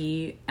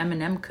cookie,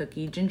 M&M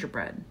cookie,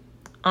 gingerbread.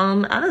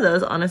 Out of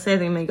those, honestly, I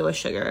think I'm going to go with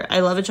sugar.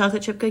 I love a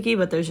chocolate chip cookie,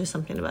 but there's just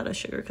something about a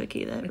sugar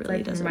cookie that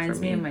really does it for me. Reminds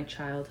me of my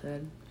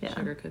childhood. Yeah.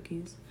 Sugar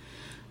cookies.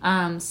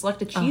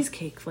 Select a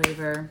cheesecake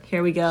flavor.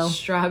 Here we go.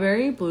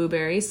 Strawberry,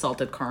 blueberry,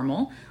 salted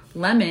caramel,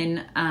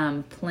 lemon,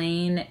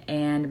 plain,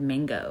 and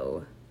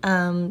mango.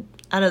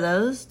 Out of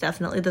those,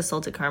 definitely the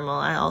salted caramel.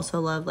 I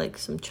also love like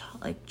some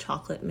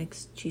chocolate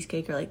mixed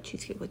cheesecake or like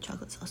cheesecake with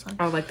chocolate sauce on.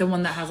 Oh, like the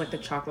one that has like the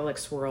chocolate like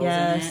swirls in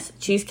it.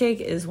 Cheesecake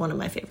is one of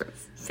my favorite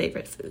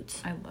foods.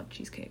 I love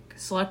cheesecake.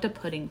 Select a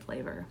pudding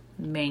flavor.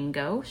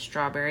 Mango,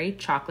 strawberry,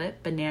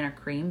 chocolate, banana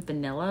cream,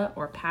 vanilla,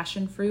 or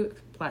passion fruit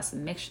plus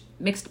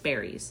mixed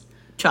berries.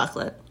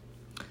 Chocolate.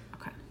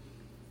 Okay.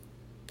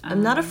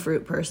 I'm not a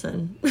fruit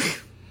person.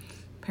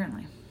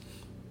 Apparently.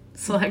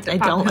 Select a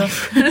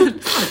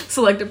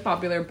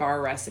popular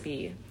bar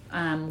recipe.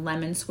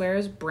 Lemon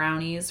squares,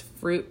 brownies,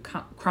 fruit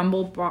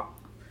crumble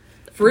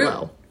fruit.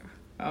 Whoa.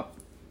 Oh,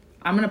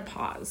 I'm gonna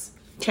pause.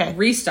 Okay.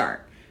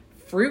 Restart.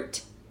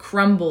 Fruit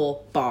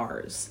crumble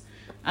bars.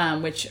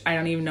 Which I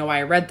don't even know why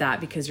I read that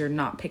because you're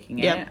not picking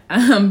it. Yep.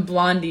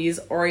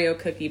 Blondies, Oreo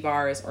cookie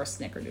bars, or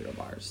Snickerdoodle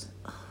bars.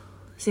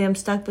 See, I'm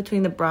stuck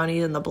between the brownie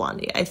and the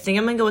blondie. I think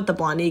I'm gonna go with the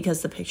blondie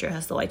because the picture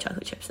has the white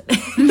chocolate chips in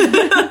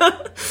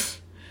it.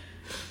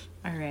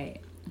 All right.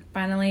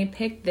 Finally,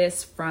 pick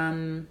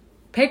from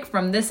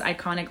this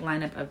iconic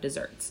lineup of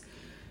desserts.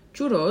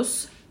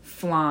 Churros,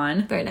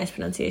 flan. Very nice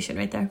pronunciation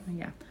right there.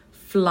 Yeah.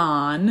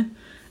 Flan.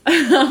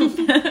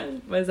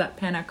 What is that?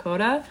 Panna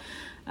cotta.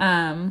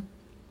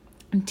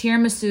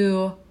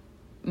 Tiramisu,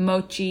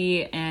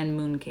 mochi, and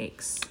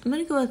mooncakes. I'm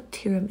going to go with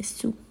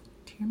tiramisu.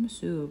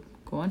 Tiramisu.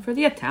 Going for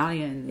the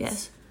Italians.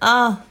 Yes.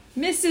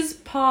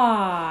 Mrs.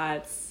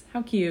 Potts.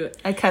 How cute.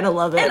 I kind of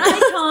love it. An icon.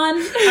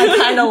 I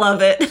kind of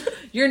love it.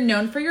 You're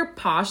known for your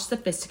posh,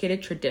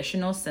 sophisticated,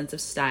 traditional sense of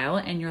style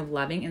and your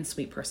loving and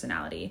sweet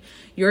personality.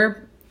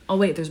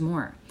 There's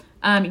more.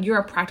 You're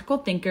a practical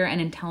thinker, an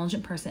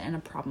intelligent person, and a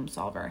problem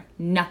solver.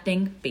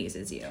 Nothing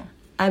phases you.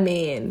 I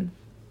mean,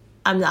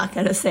 I'm not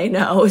going to say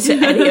no to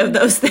any of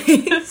those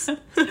things.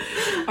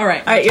 All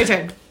right, your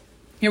turn.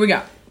 Here we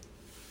go.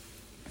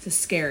 This is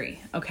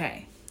scary.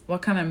 Okay.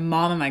 What kind of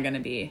mom am I going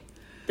to be?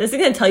 This is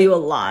going to tell you a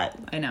lot.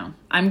 I know.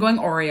 I'm going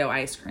Oreo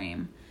ice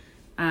cream.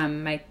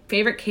 My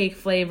favorite cake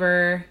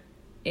flavor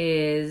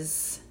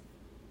is...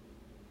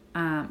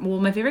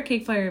 my favorite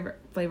cake flavor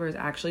is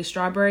actually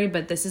strawberry,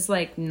 but this is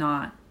like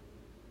not...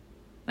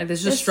 Like, this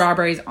is just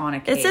strawberries on a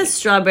cake. It says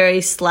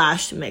strawberry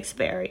 / mixed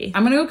berry.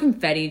 I'm going to go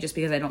confetti just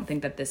because I don't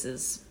think that this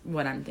is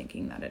what I'm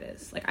thinking that it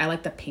is. Like, I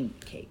like the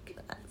pink cake.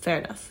 Fair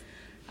enough.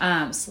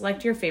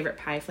 Select your favorite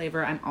pie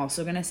flavor. I'm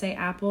also going to say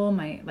apple.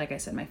 Like I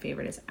said, my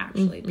favorite is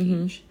actually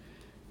peach.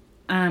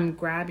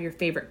 Grab your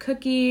favorite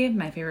cookie.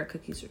 My favorite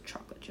cookies are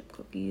chocolate chip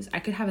cookies. I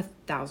could have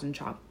 1,000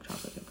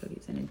 chocolate chip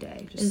cookies in a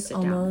day. It's sit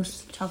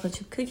almost down. Chocolate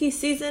chip cookie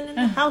season in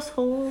the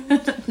household.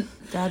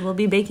 Dad will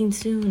be baking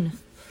soon.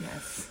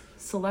 Yes.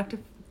 Select a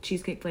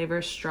cheesecake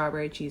flavor.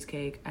 Strawberry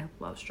cheesecake. I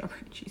love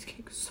strawberry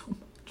cheesecake so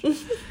much.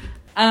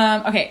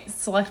 Okay.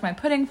 Select my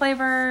pudding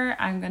flavor.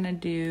 I'm going to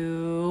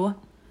do...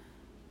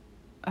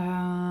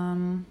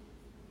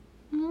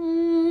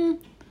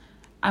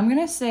 I'm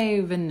gonna say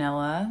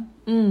vanilla,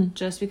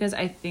 just because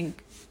I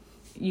think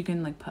you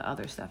can like put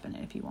other stuff in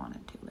it if you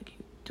wanted to, like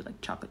you do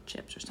like chocolate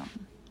chips or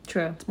something.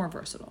 True, it's more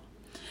versatile.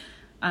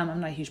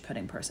 I'm not a huge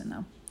pudding person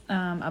though.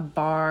 A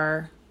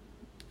bar,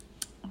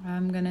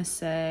 I'm gonna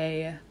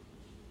say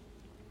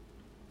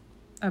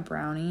a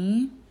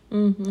brownie.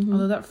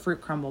 Although that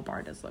fruit crumble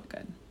bar does look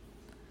good.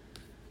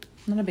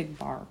 I'm not a big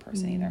bar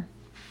person either.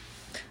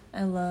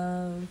 I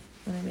love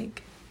when I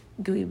make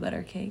gooey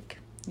butter cake.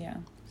 Yeah.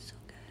 So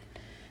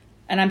good.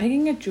 And I'm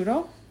picking a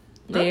churro.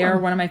 They are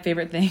one of my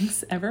favorite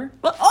things ever.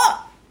 What?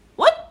 Oh!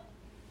 What?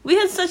 We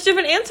had such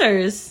different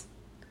answers.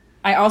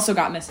 I also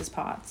got Mrs.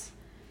 Potts.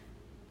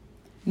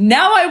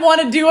 Now I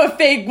want to do a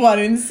fake one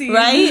and see.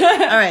 Right?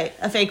 All right,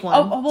 a fake one.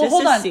 Oh, well, just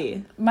hold to on.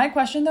 See. My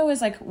question, though,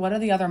 is, like, what are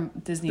the other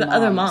Disney moms? The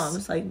other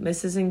moms, like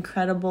Mrs.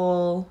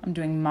 Incredible. I'm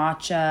doing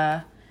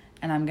matcha,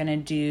 and I'm going to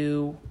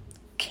do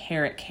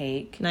carrot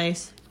cake.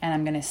 Nice. And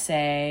I'm going to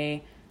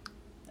say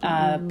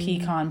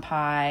pecan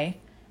pie.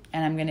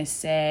 And I'm going to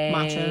say...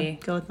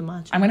 Matcha. Go with the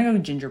matcha. I'm going to go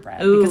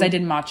gingerbread. Ooh. Because I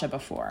did matcha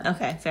before.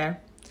 Okay,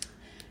 fair.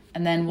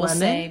 And then we'll Lemon?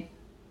 say...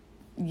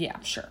 Yeah,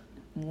 sure.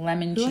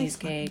 Lemon Who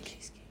cheesecake.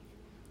 likes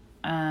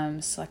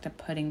lemon cheesecake? Select a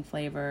pudding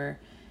flavor.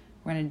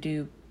 We're going to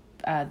do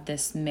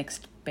this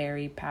mixed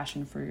berry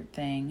passion fruit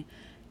thing.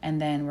 And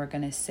then we're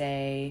going to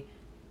say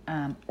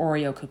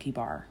Oreo cookie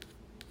bar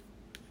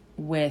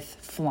with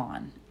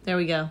flan. There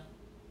we go.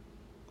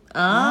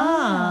 That's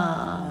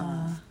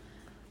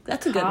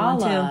a good one,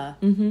 too.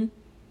 Mm-hmm.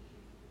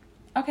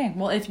 Okay,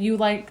 well, if you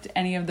liked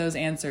any of those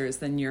answers,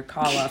 then you're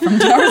Kala from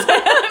Tarzan.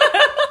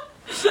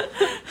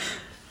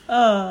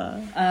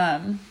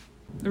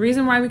 The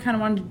reason why we kind of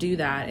wanted to do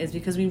that is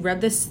because we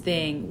read this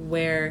thing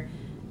where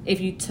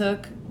if you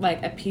took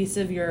like a piece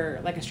of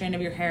your, like a strand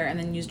of your hair and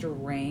then used a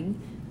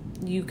ring,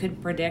 you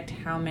could predict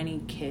how many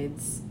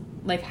kids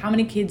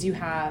you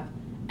have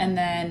and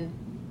then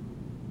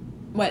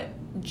what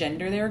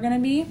gender they were going to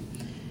be.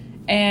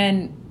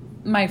 And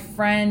my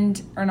friend,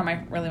 or not my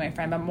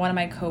friend, but one of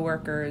my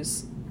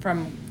coworkers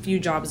from a few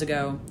jobs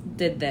ago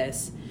did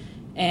this,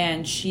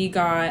 and she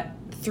got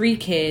 3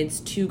 kids,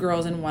 2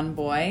 girls and 1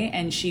 boy,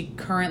 and she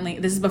currently,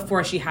 this is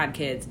before she had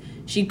kids,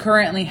 she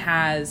currently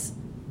has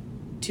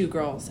 2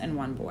 girls and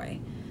 1 boy.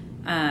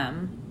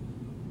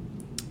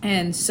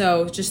 And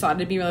so just thought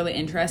it'd be really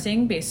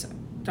interesting based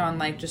on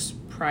like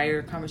just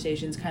prior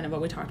conversations, kind of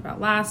what we talked about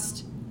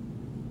last,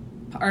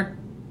 or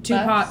two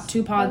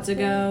pods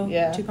ago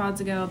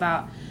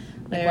about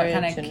like what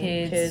kind of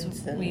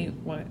kids we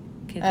want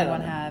to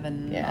have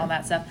and all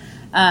that stuff.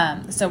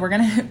 So we're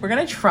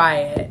gonna try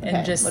it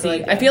and just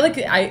see. I feel like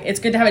it's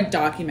good to have it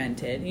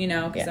documented, you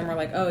know, because then we're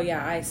like, oh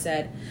yeah, I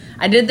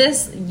did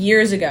this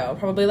years ago,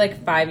 probably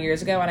like 5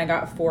 years ago, and I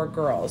got 4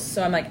 girls.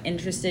 So I'm like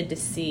interested to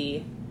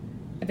see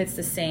if it's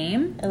the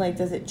same. And like,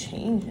 does it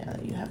change now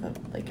that you have a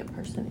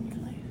person in your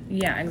life?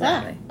 Yeah,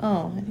 exactly.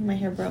 Oh, I think my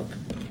hair broke.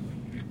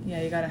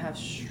 Yeah, you gotta have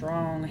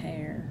strong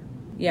hair.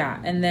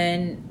 Yeah, and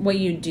then what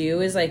you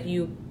do is like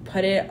you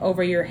put it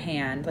over your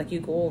hand, like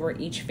you go over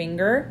each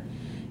finger,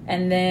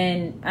 and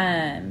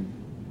then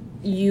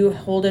you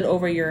hold it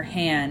over your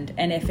hand,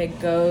 and if it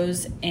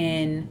goes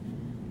in,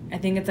 I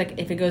think it's like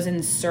if it goes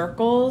in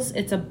circles,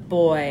 it's a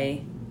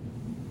boy,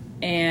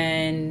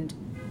 and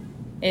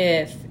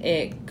if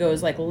it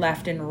goes like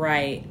left and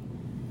right,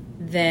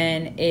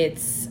 then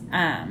it's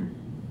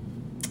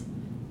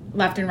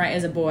left and right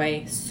is a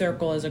boy,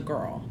 circle is a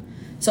girl.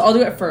 So I'll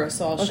do it first,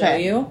 so I'll show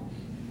you.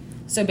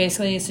 So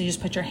basically, so you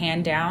just put your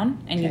hand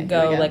down and you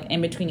go like in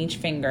between each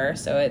finger.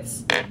 So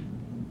it's...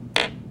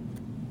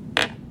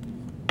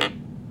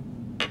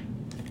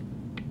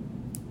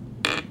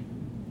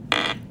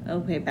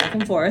 Okay, back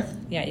and forth.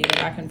 Yeah, you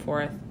go back and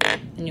forth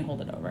and you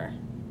hold it over.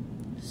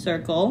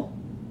 Circle.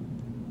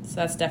 So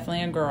that's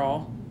definitely a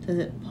girl. Does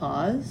it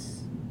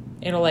pause?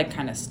 It'll like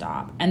kind of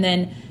stop. And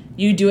then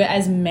you do it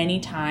as many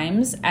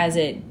times as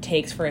it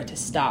takes for it to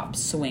stop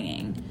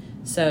swinging.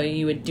 So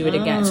you would do it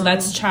again. So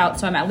that's child.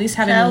 So I'm at least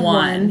having child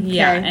one. Okay.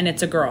 Yeah, and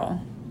it's a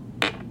girl.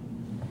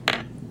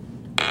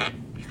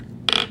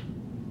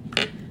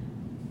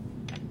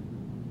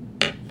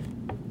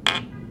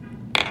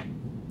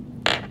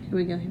 Here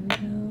we go.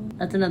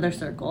 That's another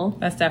circle.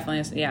 That's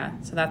definitely, yeah.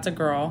 So that's a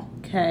girl.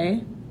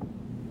 Okay.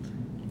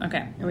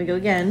 Okay. And we go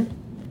again.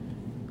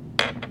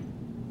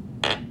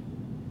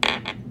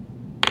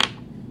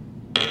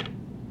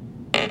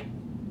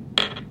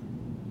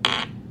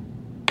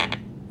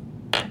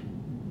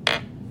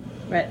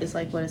 Rhett is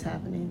like, what is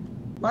happening?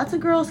 Lots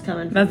of girls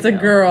coming. That's a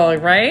girl,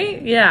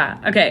 right? Yeah.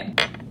 Okay.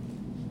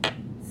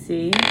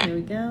 See, here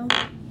we go.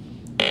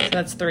 So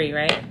that's 3,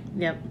 right?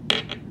 Yep.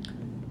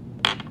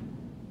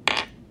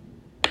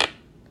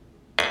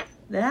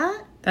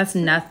 That? That's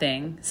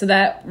nothing. So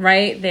that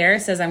right there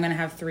says I'm going to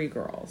have 3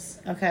 girls.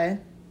 Okay.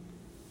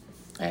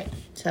 All right.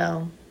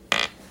 So.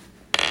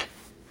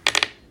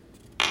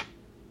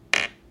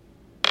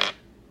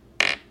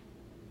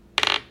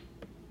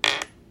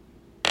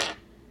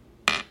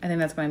 I think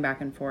that's going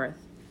back and forth.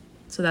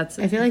 So that's...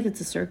 I feel like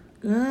it's a circle.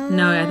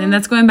 No, I think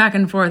that's going back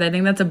and forth. I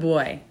think that's a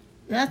boy.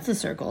 That's a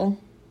circle.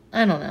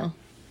 I don't know.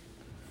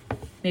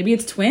 Maybe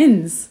it's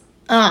twins.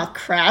 Oh,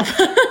 crap.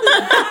 Because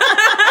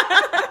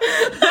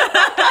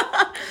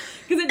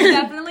it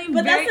definitely...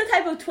 But that's the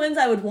type of twins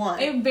I would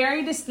want. It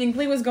very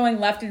distinctly was going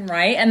left and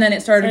right, and then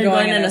it started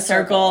going in a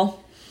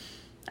circle.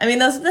 I mean,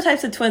 those are the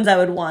types of twins I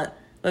would want.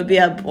 Would be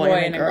a boy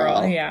and a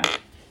girl. Yeah.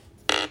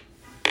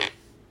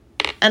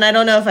 And I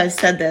don't know if I've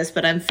said this,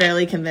 but I'm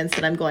fairly convinced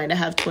that I'm going to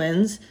have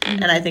twins.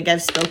 Mm-hmm. And I think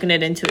I've spoken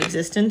it into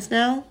existence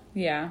now.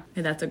 Yeah.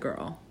 Hey, that's a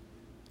girl.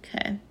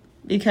 Okay.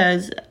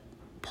 Because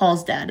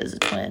Paul's dad is a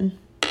twin.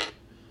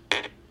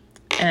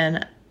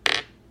 And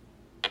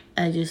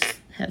I just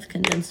have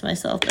convinced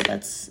myself that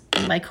that's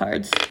in my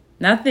cards.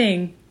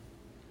 Nothing.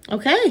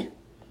 Okay.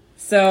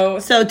 So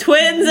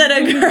twins and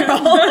a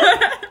girl.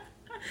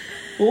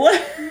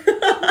 What?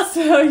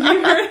 So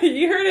you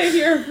heard it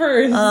here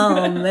first.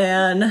 Oh,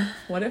 man.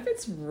 What if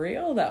it's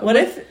real, though?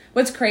 If...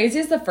 What's crazy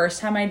is the first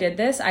time I did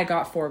this, I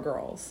got 4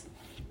 girls.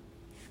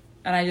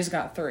 And I just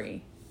got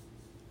 3.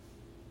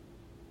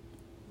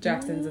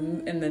 Jackson's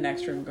in the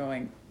next room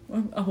going,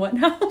 what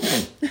now?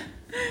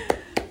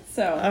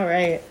 So. All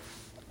right.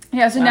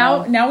 Yeah, so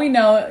now we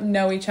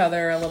know each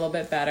other a little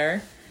bit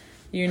better.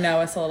 You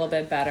know us a little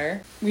bit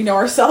better. We know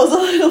ourselves a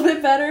little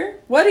bit better.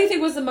 What do you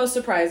think was the most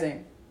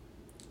surprising?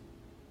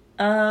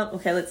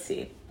 Okay, let's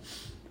see.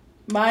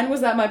 Mine was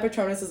that my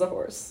Patronus is a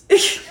horse.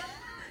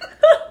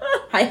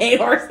 I hate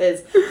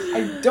horses.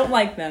 I don't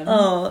like them.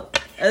 Oh,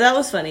 that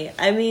was funny.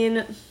 I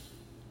mean,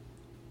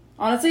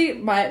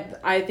 honestly,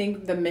 I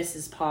think the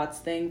Mrs. Potts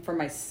thing for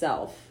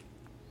myself.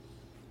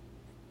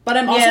 But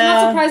I'm also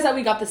not surprised that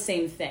we got the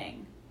same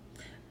thing.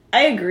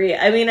 I agree.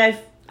 I mean, I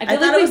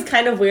thought it was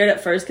kind of weird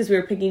at first because we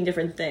were picking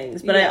different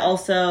things, but I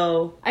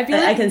feel like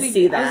I can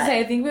see that. I was gonna say,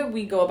 I think that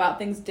we go about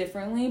things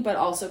differently, but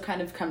also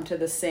kind of come to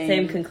the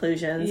same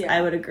conclusions. Yeah.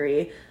 I would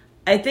agree.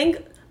 I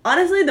think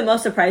honestly, the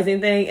most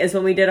surprising thing is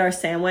when we did our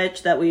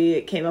sandwich that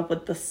we came up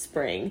with the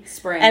spring,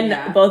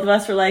 and both of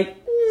us were like,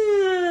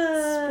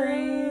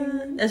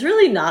 spring. It's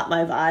really not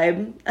my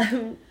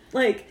vibe.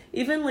 Like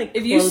even like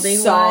if you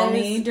saw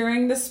me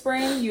during the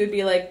spring, you would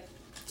be like,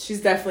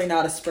 she's definitely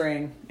not a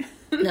spring.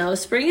 No,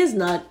 spring is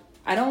not.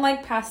 I don't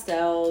like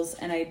pastels,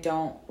 and I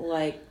don't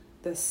like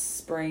the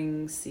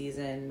spring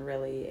season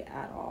really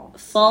at all.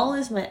 Fall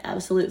is my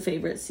absolute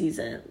favorite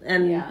season.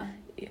 And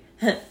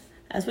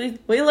as we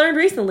learned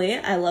recently,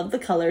 I love the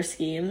color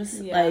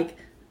schemes. Yeah. Like,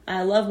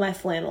 I love my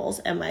flannels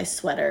and my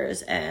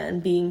sweaters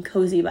and being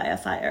cozy by a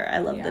fire. I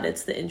love that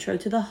it's the intro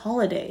to the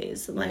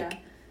holidays. Like,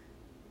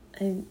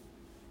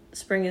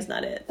 spring is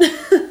not it.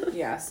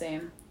 Yeah,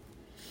 same.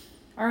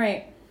 All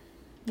right.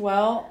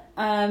 Well,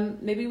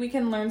 maybe we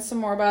can learn some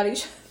more about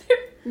each other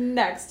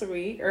next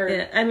week.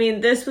 I mean,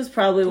 this was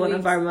probably one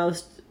of our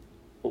most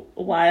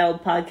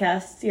wild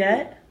podcasts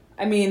yet.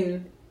 I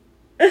mean,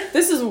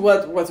 this is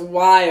what's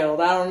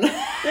wild. I don't know.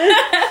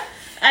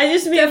 I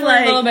just mean definitely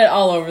like a little bit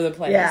all over the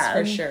place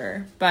for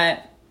sure.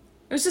 But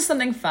it was just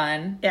something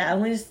fun. Yeah,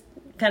 and we just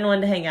kind of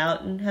wanted to hang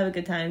out and have a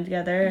good time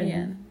together.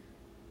 And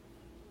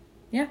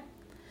yeah.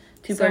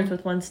 Two birds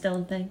with one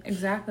stone thing.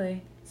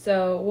 Exactly.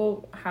 So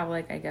we'll have,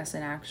 like, I guess,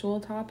 an actual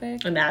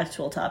topic. An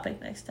actual topic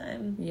next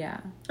time.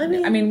 Yeah. I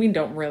mean, we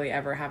don't really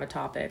ever have a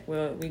topic.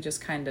 We just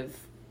kind of...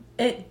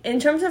 In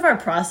terms of our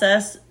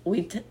process,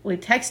 we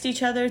text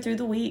each other through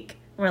the week.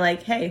 We're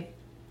like, hey,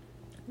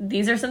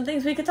 these are some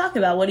things we could talk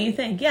about. What do you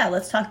think? Yeah,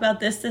 let's talk about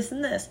this, this,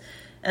 and this.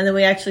 And then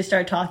we actually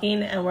start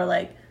talking, and we're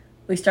like,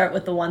 we start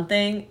with the one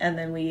thing, and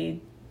then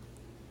we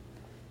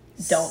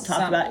don't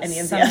talk about any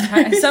of the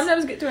others.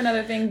 Sometimes get to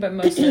another thing, but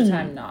most of the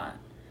time not.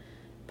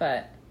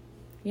 But...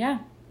 yeah.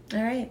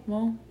 All right.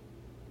 Well,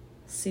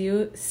 see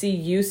you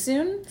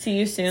soon. See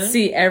you soon.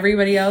 See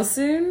everybody else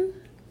soon.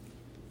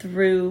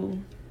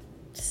 Through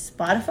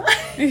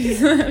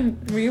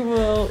Spotify. We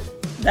will.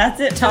 That's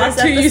it. Talk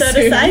for this to episode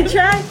you soon. of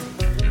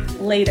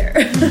Sidetracked. Later.